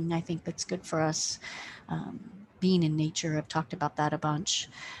anything I think that's good for us. Being in nature, I've talked about that a bunch.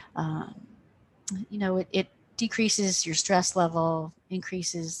 You know, it decreases your stress level,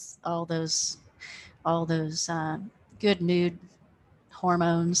 increases all those good mood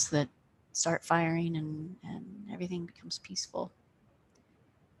hormones that start firing, and everything becomes peaceful.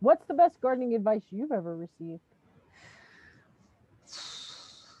 What's the best gardening advice you've ever received?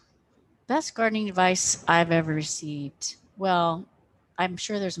 Best gardening advice I've ever received. Well, I'm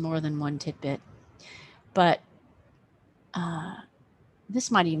sure there's more than one tidbit, but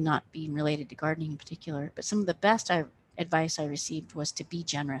this might even not be related to gardening in particular, but some of the best advice I received was to be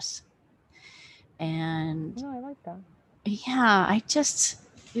generous. And I like that. Yeah,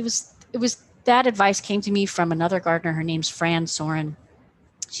 it was that advice came to me from another gardener. Her name's Fran Soren.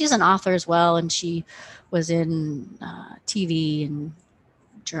 She's an author as well, and she was in TV, and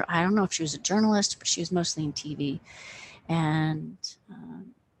I don't know if she was a journalist, but she was mostly in TV. And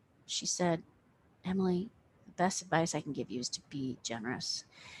she said, Emily, the best advice I can give you is to be generous.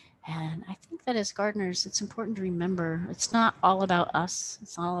 And I think that as gardeners, it's important to remember it's not all about us.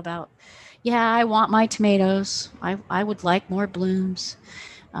 It's all about, yeah, I want my tomatoes. I would like more blooms.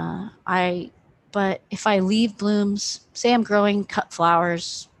 I But if I leave blooms, say I'm growing cut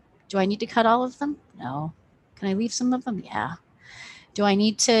flowers, do I need to cut all of them? No. Can I leave some of them? Yeah. Do I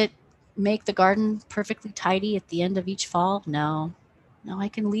need to make the garden perfectly tidy at the end of each fall? No. No, I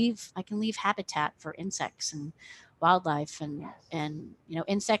can leave habitat for insects and wildlife and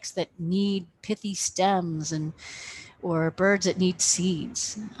insects that need pithy stems and or birds that need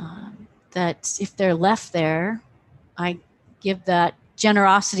seeds. That if they're left there, I give that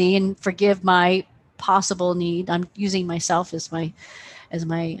generosity and forgive my possible need. I'm using myself as my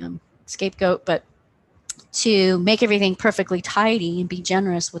scapegoat, but to make everything perfectly tidy and be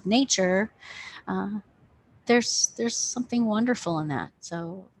generous with nature, uh, there's something wonderful in that.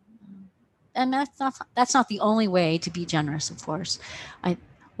 So, and that's not the only way to be generous, of course. I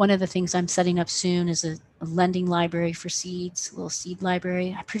One of the things I'm setting up soon is a lending library for seeds, a little seed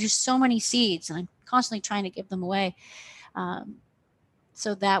library. I produce so many seeds, and I'm constantly trying to give them away. Um,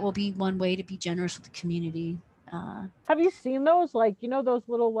 so that will be one way to be generous with the community. Have you seen those? Like, those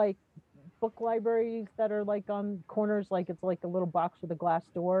little like book libraries that are like on corners, like it's like a little box with a glass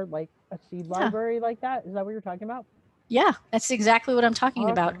door, like a seed Yeah, library like that? Is that what you're talking about? yeah, that's exactly what I'm talking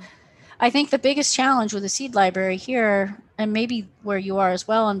about. Awesome. I think the biggest challenge with a seed library here, and maybe where you are as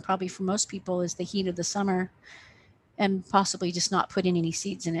well, and probably for most people, is the heat of the summer, and possibly just not putting any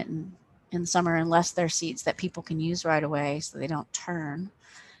seeds in it in summer unless they're seeds that people can use right away so they don't turn.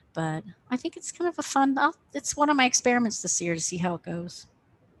 But I think it's kind of a fun. It's one of my experiments this year to see how it goes.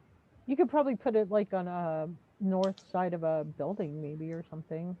 You could probably put it like on a north side of a building, maybe, or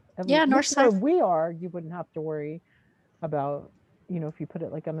something. At Yeah, north least where side. we are, you wouldn't have to worry about, if you put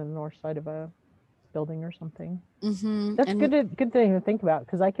it like on the north side of a building or something. That's And good thing to think about,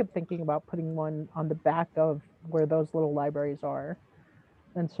 because I kept thinking about putting one on the back of where those little libraries are.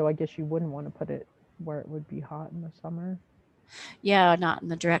 And so I guess you wouldn't want to put it where it would be hot in the summer. yeah, not in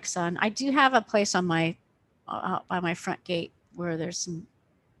the direct sun. I do have a place on my out by my front gate where there's some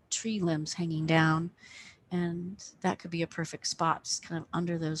tree limbs hanging down, and that could be a perfect spot, just kind of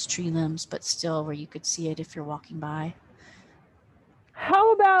under those tree limbs, but still where you could see it if you're walking by.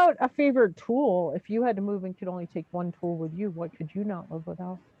 How about a favorite tool? If you had to move and could only take one tool with you, what could you not live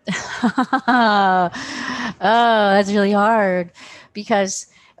without? Oh, that's really hard because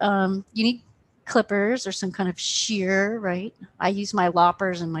you need clippers or some kind of shear, right? I use my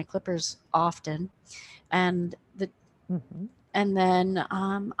loppers and my clippers often, and Hmm. then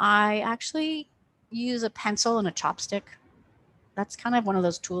I actually use a pencil and a chopstick. That's kind of one of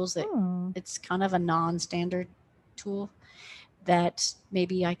those tools that Hmm. it's kind of a non-standard tool that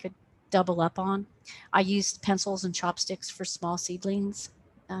maybe I could double up on. I used pencils and chopsticks for small seedlings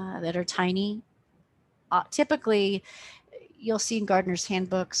that are tiny. Typically, you'll see in gardeners'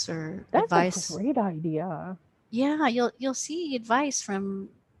 handbooks or That's a advice. great idea. Yeah, you'll see advice from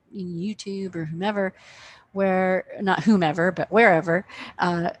YouTube or whomever, where not whomever, but wherever,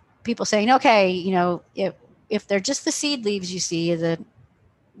 people saying, okay, if they're just the seed leaves, you see the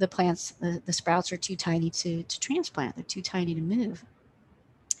plants, the sprouts are too tiny to transplant. They're too tiny to move.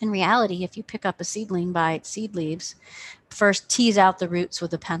 In reality, if you pick up a seedling by its seed leaves, first tease out the roots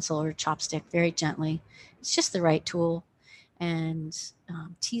with a pencil or chopstick very gently. It's just the right tool. And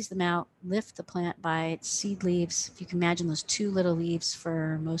tease them out, lift the plant by its seed leaves. If you can imagine those two little leaves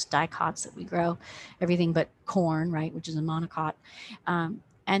for most dicots that we grow, everything but corn, right, which is a monocot. And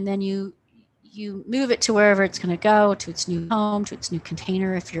then you move it to wherever it's going to go, to its new home, to its new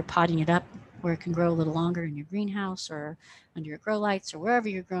container. If you're potting it up where it can grow a little longer in your greenhouse or under your grow lights or wherever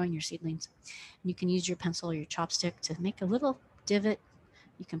you're growing your seedlings. And you can use your pencil or your chopstick to make a little divot.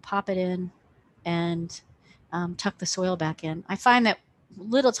 You can pop it in and tuck the soil back in. I find that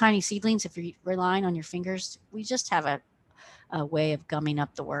little tiny seedlings, if you're relying on your fingers, we just have a way of gumming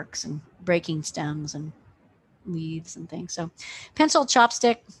up the works and breaking stems and leaves and things. So pencil,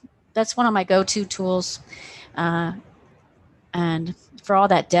 chopstick, that's one of my go-to tools. Uh, and for all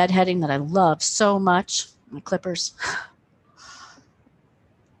that deadheading that I love so much, my clippers.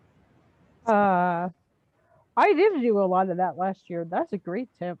 Uh, I did do a lot of that last year. That's a great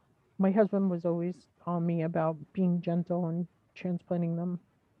tip. My husband was always on me about being gentle and transplanting them.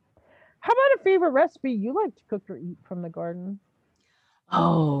 How about a favorite recipe you like to cook or eat from the garden?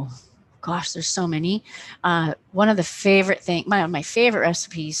 Oh, gosh, there's so many. One of the favorite thing, my favorite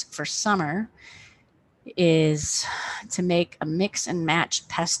recipes for summer is to make a mix and match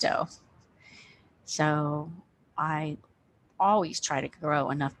pesto. So I always try to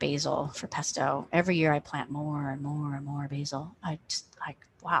grow enough basil for pesto. Every year I plant more and more and more basil. I just like,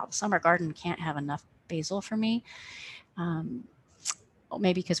 wow, the summer garden can't have enough basil for me. Um,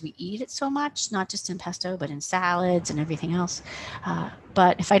 maybe because we eat it so much, not just in pesto, but in salads and everything else.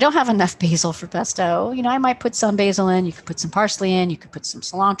 But if I don't have enough basil for pesto, I might put some basil in. You could put some parsley in. You could put some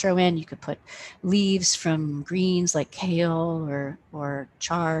cilantro in. You could put leaves from greens like kale or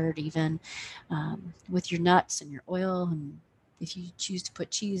chard even, with your nuts and your oil. And if you choose to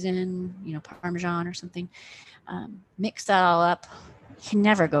put cheese in, Parmesan or something, mix that all up. You can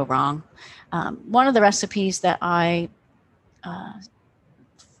never go wrong. One of the recipes that I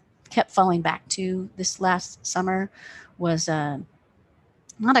kept falling back to this last summer was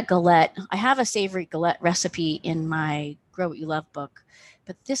not a galette. I have a savory galette recipe in my Grow What You Love book,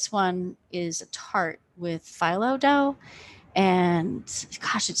 but this one is a tart with phyllo dough. And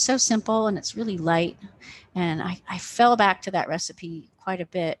gosh, it's so simple and it's really light. And I fell back to that recipe quite a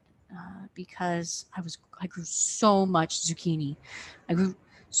bit because I grew so much zucchini. I grew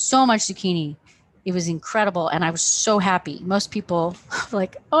so much zucchini. It was incredible. And I was so happy. Most people were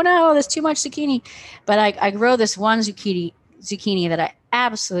like, oh no, there's too much zucchini. But I grow this one zucchini that I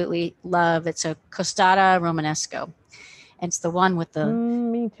absolutely love. It's a costata romanesco. And it's the one with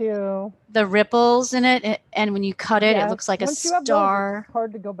me too. The ripples in it. And when you cut it, Yes. it looks like Once a you have star. those, it's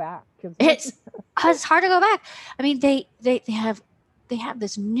hard to go back. It's hard to go back. I mean, they have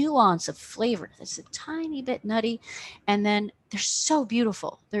this nuance of flavor that's a tiny bit nutty, and then they're so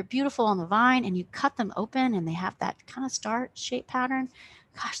beautiful. They're beautiful on the vine, and you cut them open and they have that kind of star shape pattern.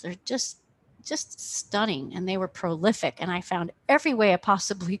 Gosh, they're just stunning, and they were prolific, and I found every way I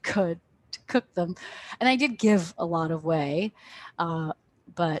possibly could to cook them. And I did give a lot away,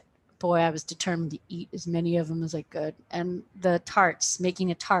 but boy, I was determined to eat as many of them as I could. And the tarts,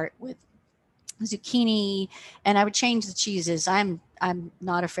 making a tart with zucchini, and I would change the cheeses. I'm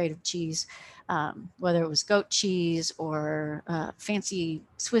not afraid of cheese, whether it was goat cheese or fancy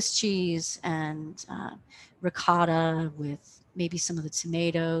Swiss cheese, and ricotta with maybe some of the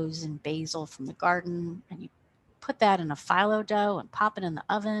tomatoes and basil from the garden. And you put that in a phyllo dough and pop it in the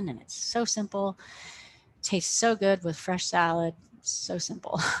oven, and it's so simple. It tastes so good with fresh salad. So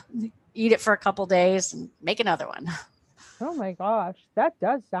simple. Eat it for a couple days and make another one. Oh my gosh, that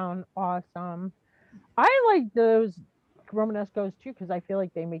does sound awesome. I like those Romanescos too because I feel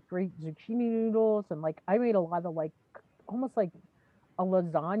like they make great zucchini noodles, and like I made a lot of like almost like a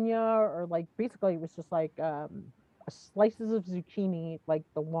lasagna, or like basically it was just like slices of zucchini, like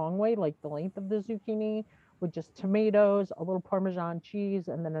the long way, like the length of the zucchini, with just tomatoes, a little Parmesan cheese,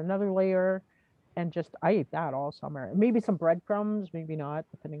 and then another layer. And just I ate that all summer. Maybe some breadcrumbs, maybe not,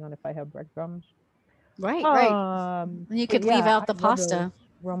 depending on if I have breadcrumbs. Right. Um, And you but could leave yeah, out the I love pasta.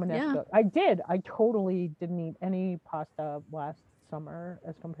 those Romanesco. Yeah. I did. I totally didn't eat any pasta last summer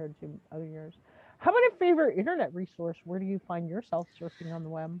as compared to other years. How about a favorite internet resource? Where do you find yourself surfing on the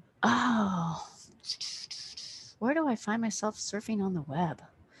web? Oh, where do I find myself surfing on the web?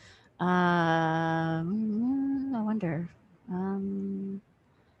 I wonder.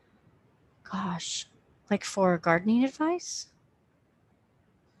 Gosh, like for gardening advice,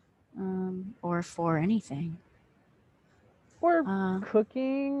 or for anything. Or For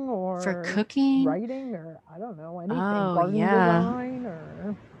cooking, or cooking. writing, or I don't know, anything. Oh, Garden yeah. design,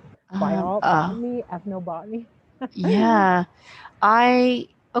 or Oh, botany, ethnobotany. yeah.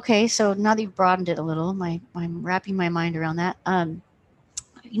 Okay, so now that you've broadened it a little, I'm wrapping my mind around that.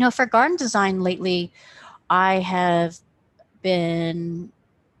 For garden design lately, I have been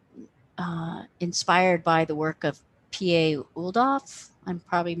inspired by the work of P.A. Uldoff. I'm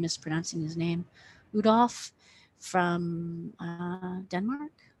probably mispronouncing his name. Udolf from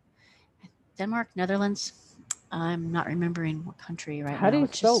Denmark, Netherlands. I'm not remembering what country right now. How do you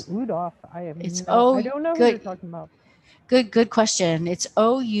spell Udolf? I don't know who you're talking about. Good question. It's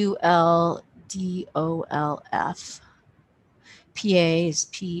Ouldof. PA is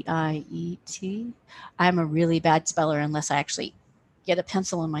Piet. I'm a really bad speller unless I actually get a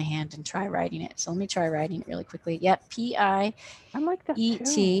pencil in my hand and try writing it. So let me try writing it really quickly. Yep, Piet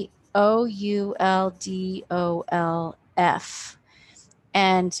Ouldof.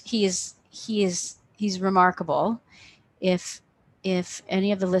 And he's remarkable. If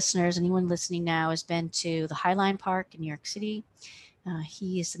any of the listeners, anyone listening now, has been to the Highline Park in New York City,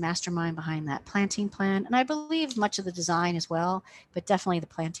 he is the mastermind behind that planting plan, and I believe much of the design as well, but definitely the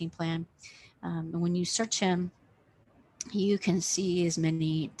planting plan. And when you search him, you can see his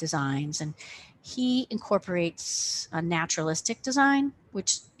many designs, and he incorporates a naturalistic design,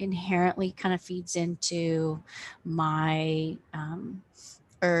 which inherently kind of feeds into my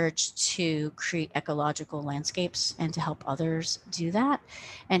urge to create ecological landscapes and to help others do that.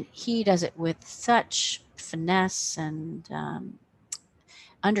 And he does it with such finesse and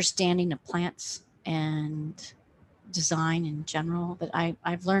understanding of plants and design in general, but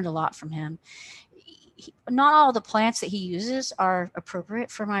I've learned a lot from him. Not all the plants that he uses are appropriate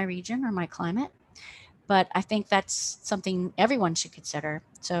for my region or my climate, but I think that's something everyone should consider.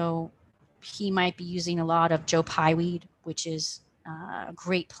 So he might be using a lot of Joe Pye weed, which is a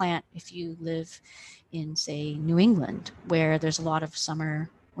great plant if you live in, say, New England, where there's a lot of summer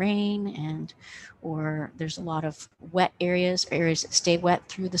rain or there's a lot of wet areas that stay wet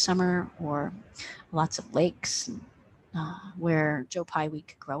through the summer, or lots of lakes where Joe Pye weed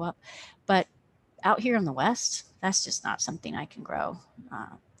could grow up. But out here in the West, that's just not something I can grow.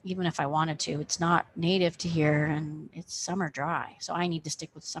 Even if I wanted to, it's not native to here, and it's summer dry. So I need to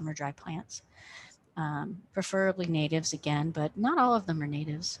stick with summer dry plants. Preferably natives again, but not all of them are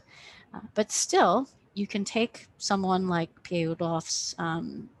natives. But still, you can take someone like Pierre Oudolph's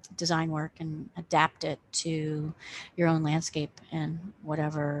design work and adapt it to your own landscape and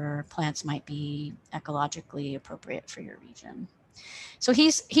whatever plants might be ecologically appropriate for your region. So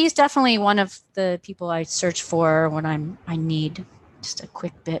he's definitely one of the people I search for when I need just a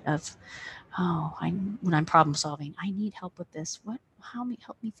quick bit of, when I'm problem solving, I need help with this.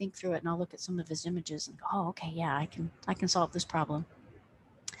 Help me think through it. And I'll look at some of his images and go, oh, okay, yeah, I can solve this problem.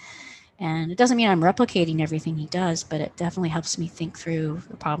 And it doesn't mean I'm replicating everything he does, but it definitely helps me think through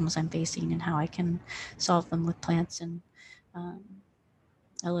the problems I'm facing and how I can solve them with plants and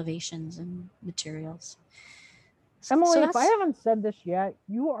elevations and materials. Emily, if I haven't said this yet,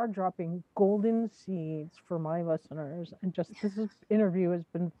 you are dropping golden seeds for my listeners. And this interview has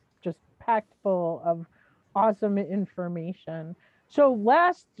been just packed full of awesome information. So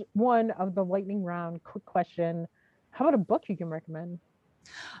last one of the lightning round, quick question. How about a book you can recommend?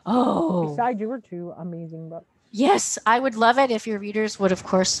 Oh, besides your two amazing books. Yes, I would love it if your readers would, of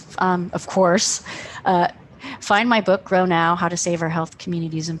course, find my book, Grow Now, How to Save Our Health,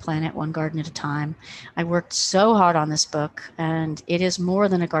 Communities, and Planet One Garden at a Time. I worked so hard on this book, and it is more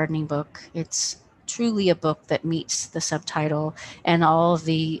than a gardening book. It's truly a book that meets the subtitle and all of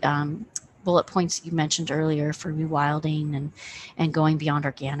the bullet points you mentioned earlier for rewilding and going beyond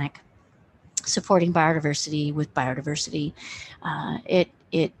organic, supporting biodiversity with biodiversity.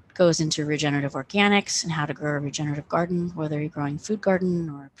 It goes into regenerative organics and how to grow a regenerative garden, whether you're growing food garden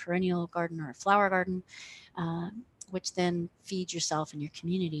or a perennial garden or a flower garden, which then feeds yourself and your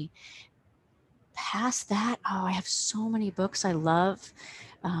community. Past that, I have so many books I love.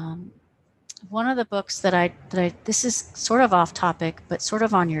 One of the books that this is sort of off topic, but sort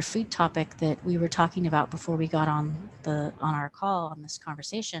of on your food topic that we were talking about before we got on our call on this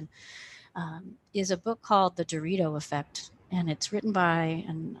conversation, is a book called The Dorito Effect. And it's written by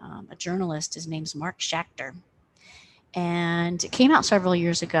a journalist. His name's Mark Schachter. And it came out several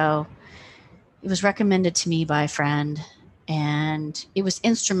years ago. It was recommended to me by a friend, and it was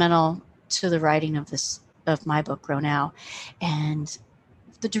instrumental to the writing of my book, Grow Now. And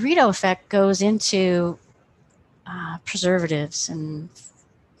the Dorito Effect goes into preservatives and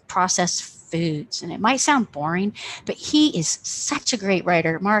processed foods. And it might sound boring, but he is such a great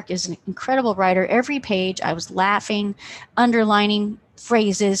writer. Mark is an incredible writer. Every page I was laughing, underlining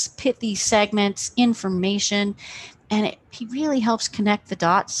phrases, pithy segments, information. And he really helps connect the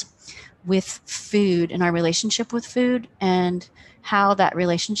dots with food and our relationship with food and how that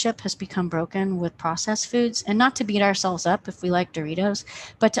relationship has become broken with processed foods. And not to beat ourselves up if we like Doritos,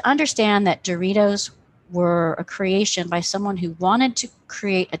 but to understand that Doritos were a creation by someone who wanted to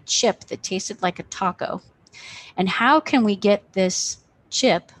create a chip that tasted like a taco. And how can we get this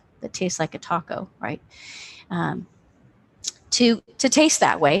chip that tastes like a taco, right? To taste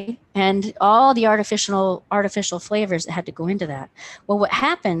that way, and all the artificial flavors that had to go into that. Well, what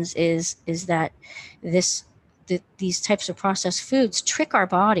happens is that these types of processed foods trick our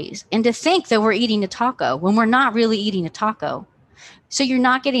bodies into think that we're eating a taco when we're not really eating a taco. So you're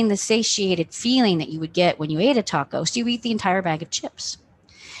not getting the satiated feeling that you would get when you ate a taco. So you eat the entire bag of chips.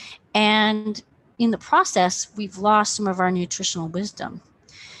 And in the process, we've lost some of our nutritional wisdom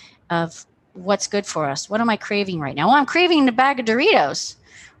of what's good for us. What am I craving right now? Well, I'm craving a bag of Doritos.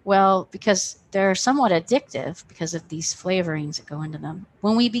 Well, because they're somewhat addictive because of these flavorings that go into them.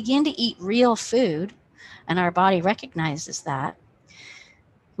 When we begin to eat real food and our body recognizes that,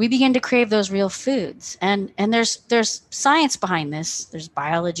 we begin to crave those real foods. And there's science behind this. There's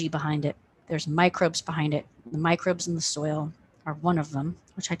biology behind it. There's microbes behind it. The microbes in the soil are one of them,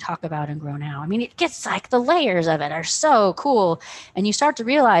 which I talk about in Grow Now. I mean, it gets like the layers of it are so cool. And you start to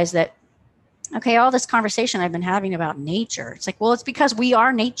realize that Okay, all this conversation I've been having about nature. It's like, well, it's because we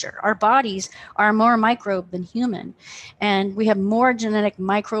are nature. Our bodies are more microbe than human. And we have more genetic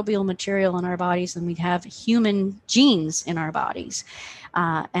microbial material in our bodies than we have human genes in our bodies.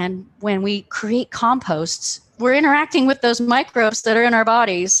 And when we create composts, we're interacting with those microbes that are in our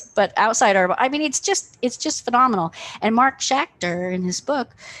bodies, but outside our, I mean, it's just phenomenal. And Mark Schachter in his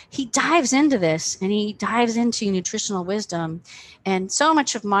book, he dives into this and he dives into nutritional wisdom. And so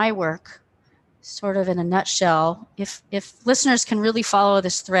much of my work, sort of in a nutshell, if listeners can really follow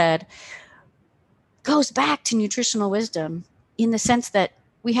this thread, goes back to nutritional wisdom in the sense that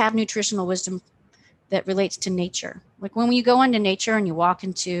we have nutritional wisdom that relates to nature. Like when you go into nature and you walk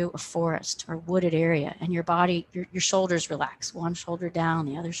into a forest or wooded area and your body, your shoulders relax, one shoulder down,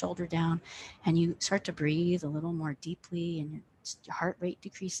 the other shoulder down, and you start to breathe a little more deeply and your heart rate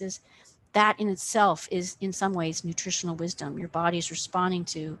decreases. That in itself is in some ways nutritional wisdom. Your body's responding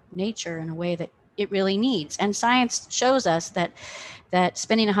to nature in a way that it really needs. And science shows us that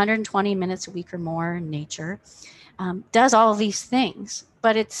spending 120 minutes a week or more in nature does all of these things.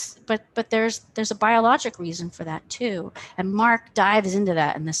 But there's a biologic reason for that too. And Mark dives into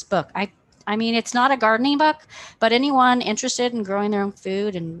that in this book. I mean, it's not a gardening book, but anyone interested in growing their own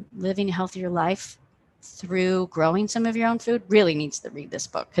food and living a healthier life through growing some of your own food really needs to read this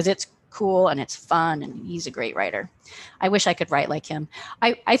book because it's cool and it's fun and he's a great writer. I wish I could write like him.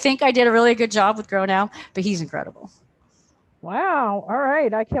 I think I did a really good job with Grow Now, but he's incredible. Wow. All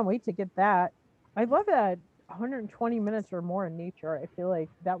right. I can't wait to get that. I love that 120 minutes or more in nature. I feel like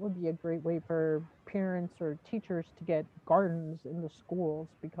that would be a great way for parents or teachers to get gardens in the schools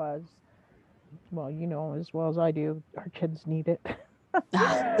because, well, you know, as well as I do, our kids need it.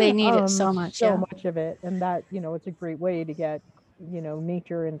 They need it so much. So much of it. And that, you know, it's a great way to get, you know,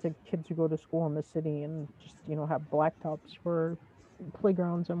 nature into kids who go to school in the city and just, you know, have blacktops for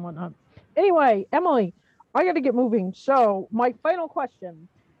playgrounds and whatnot. Anyway, Emily, I got to get moving. So my final question,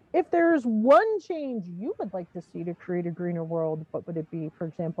 if there's one change you would like to see to create a greener world, what would it be? For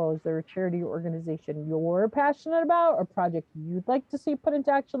example, is there a charity organization you're passionate about, a project you'd like to see put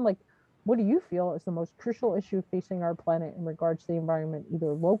into action? Like, what do you feel is the most crucial issue facing our planet in regards to the environment,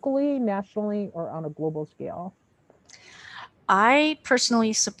 either locally, nationally, or on a global scale? I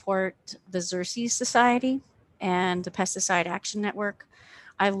personally support the Xerces Society and the Pesticide Action Network.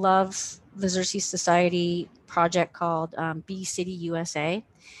 I love the Xerces Society project called Bee City USA.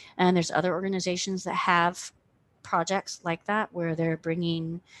 And there's other organizations that have projects like that where they're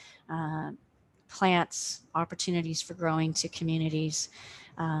bringing plants, opportunities for growing to communities.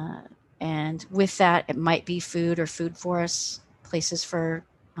 And with that, it might be food or food forests, places for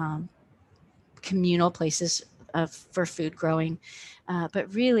communal places for food growing.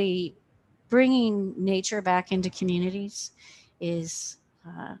 But really, bringing nature back into communities is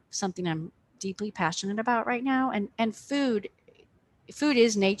something I'm deeply passionate about right now. And food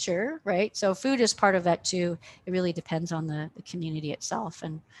is nature, right? So food is part of that too. It really depends on the community itself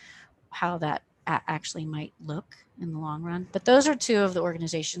and how that actually might look in the long run. But those are two of the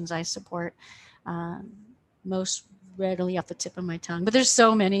organizations I support most readily off the tip of my tongue. But there's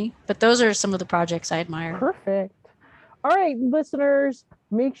so many. But those are some of the projects I admire. Perfect. All right, listeners,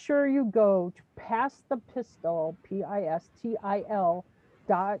 make sure you go to PastThePistil,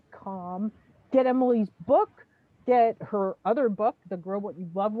 PISTIL.com. Get Emily's book. Get her other book, the Grow What You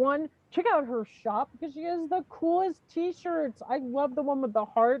Love one. Check out her shop because she has the coolest t-shirts. I love the one with the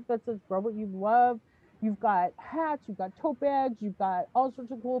heart that says Grow What You Love. You've got hats, you've got tote bags, you've got all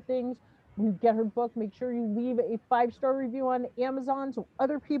sorts of cool things. You get her book, make sure you leave a 5-star review on Amazon so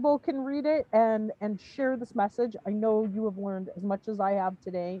other people can read it and share this message. I know you have learned as much as I have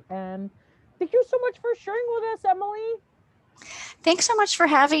today. And thank you so much for sharing with us, Emily. Thanks so much for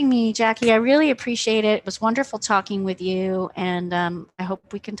having me, Jackie. I really appreciate it. It was wonderful talking with you, and I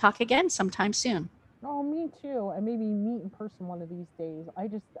hope we can talk again sometime soon. Oh, me too. And maybe meet in person one of these days. I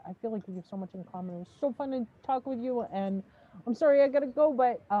feel like we have so much in common. It was so fun to talk with you, and I'm sorry I gotta go,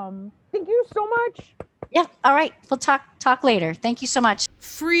 but thank you so much. Yeah, all right. We'll talk later. Thank you so much.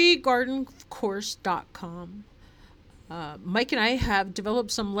 freegardencourse.com. Mike and I have developed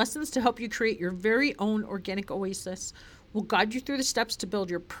some lessons to help you create your very own organic oasis. We'll guide you through the steps to build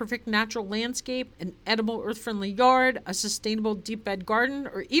your perfect natural landscape, an edible earth-friendly yard, a sustainable deep bed garden,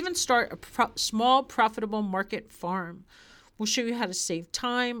 or even start a small profitable market farm. We'll show you how to save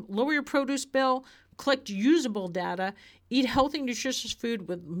time, lower your produce bill, collect usable data, eat healthy, nutritious food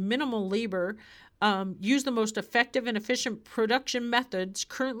with minimal labor, use the most effective and efficient production methods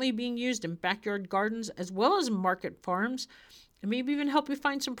currently being used in backyard gardens as well as market farms, and maybe even help you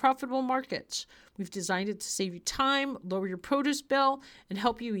find some profitable markets. We've designed it to save you time, lower your produce bill, and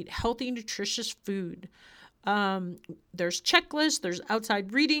help you eat healthy, nutritious food. There's checklists, there's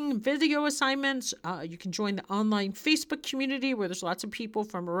outside reading, video assignments. You can join the online Facebook community where there's lots of people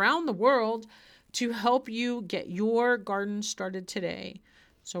from around the world to help you get your garden started today.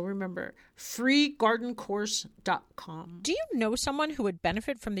 So remember, freegardencourse.com. Do you know someone who would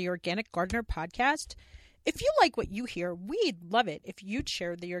benefit from the Organic Gardener podcast? If you like what you hear, we'd love it if you'd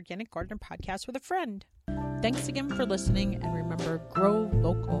share the Organic Gardener podcast with a friend. Thanks again for listening, and remember, grow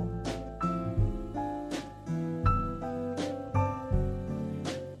local.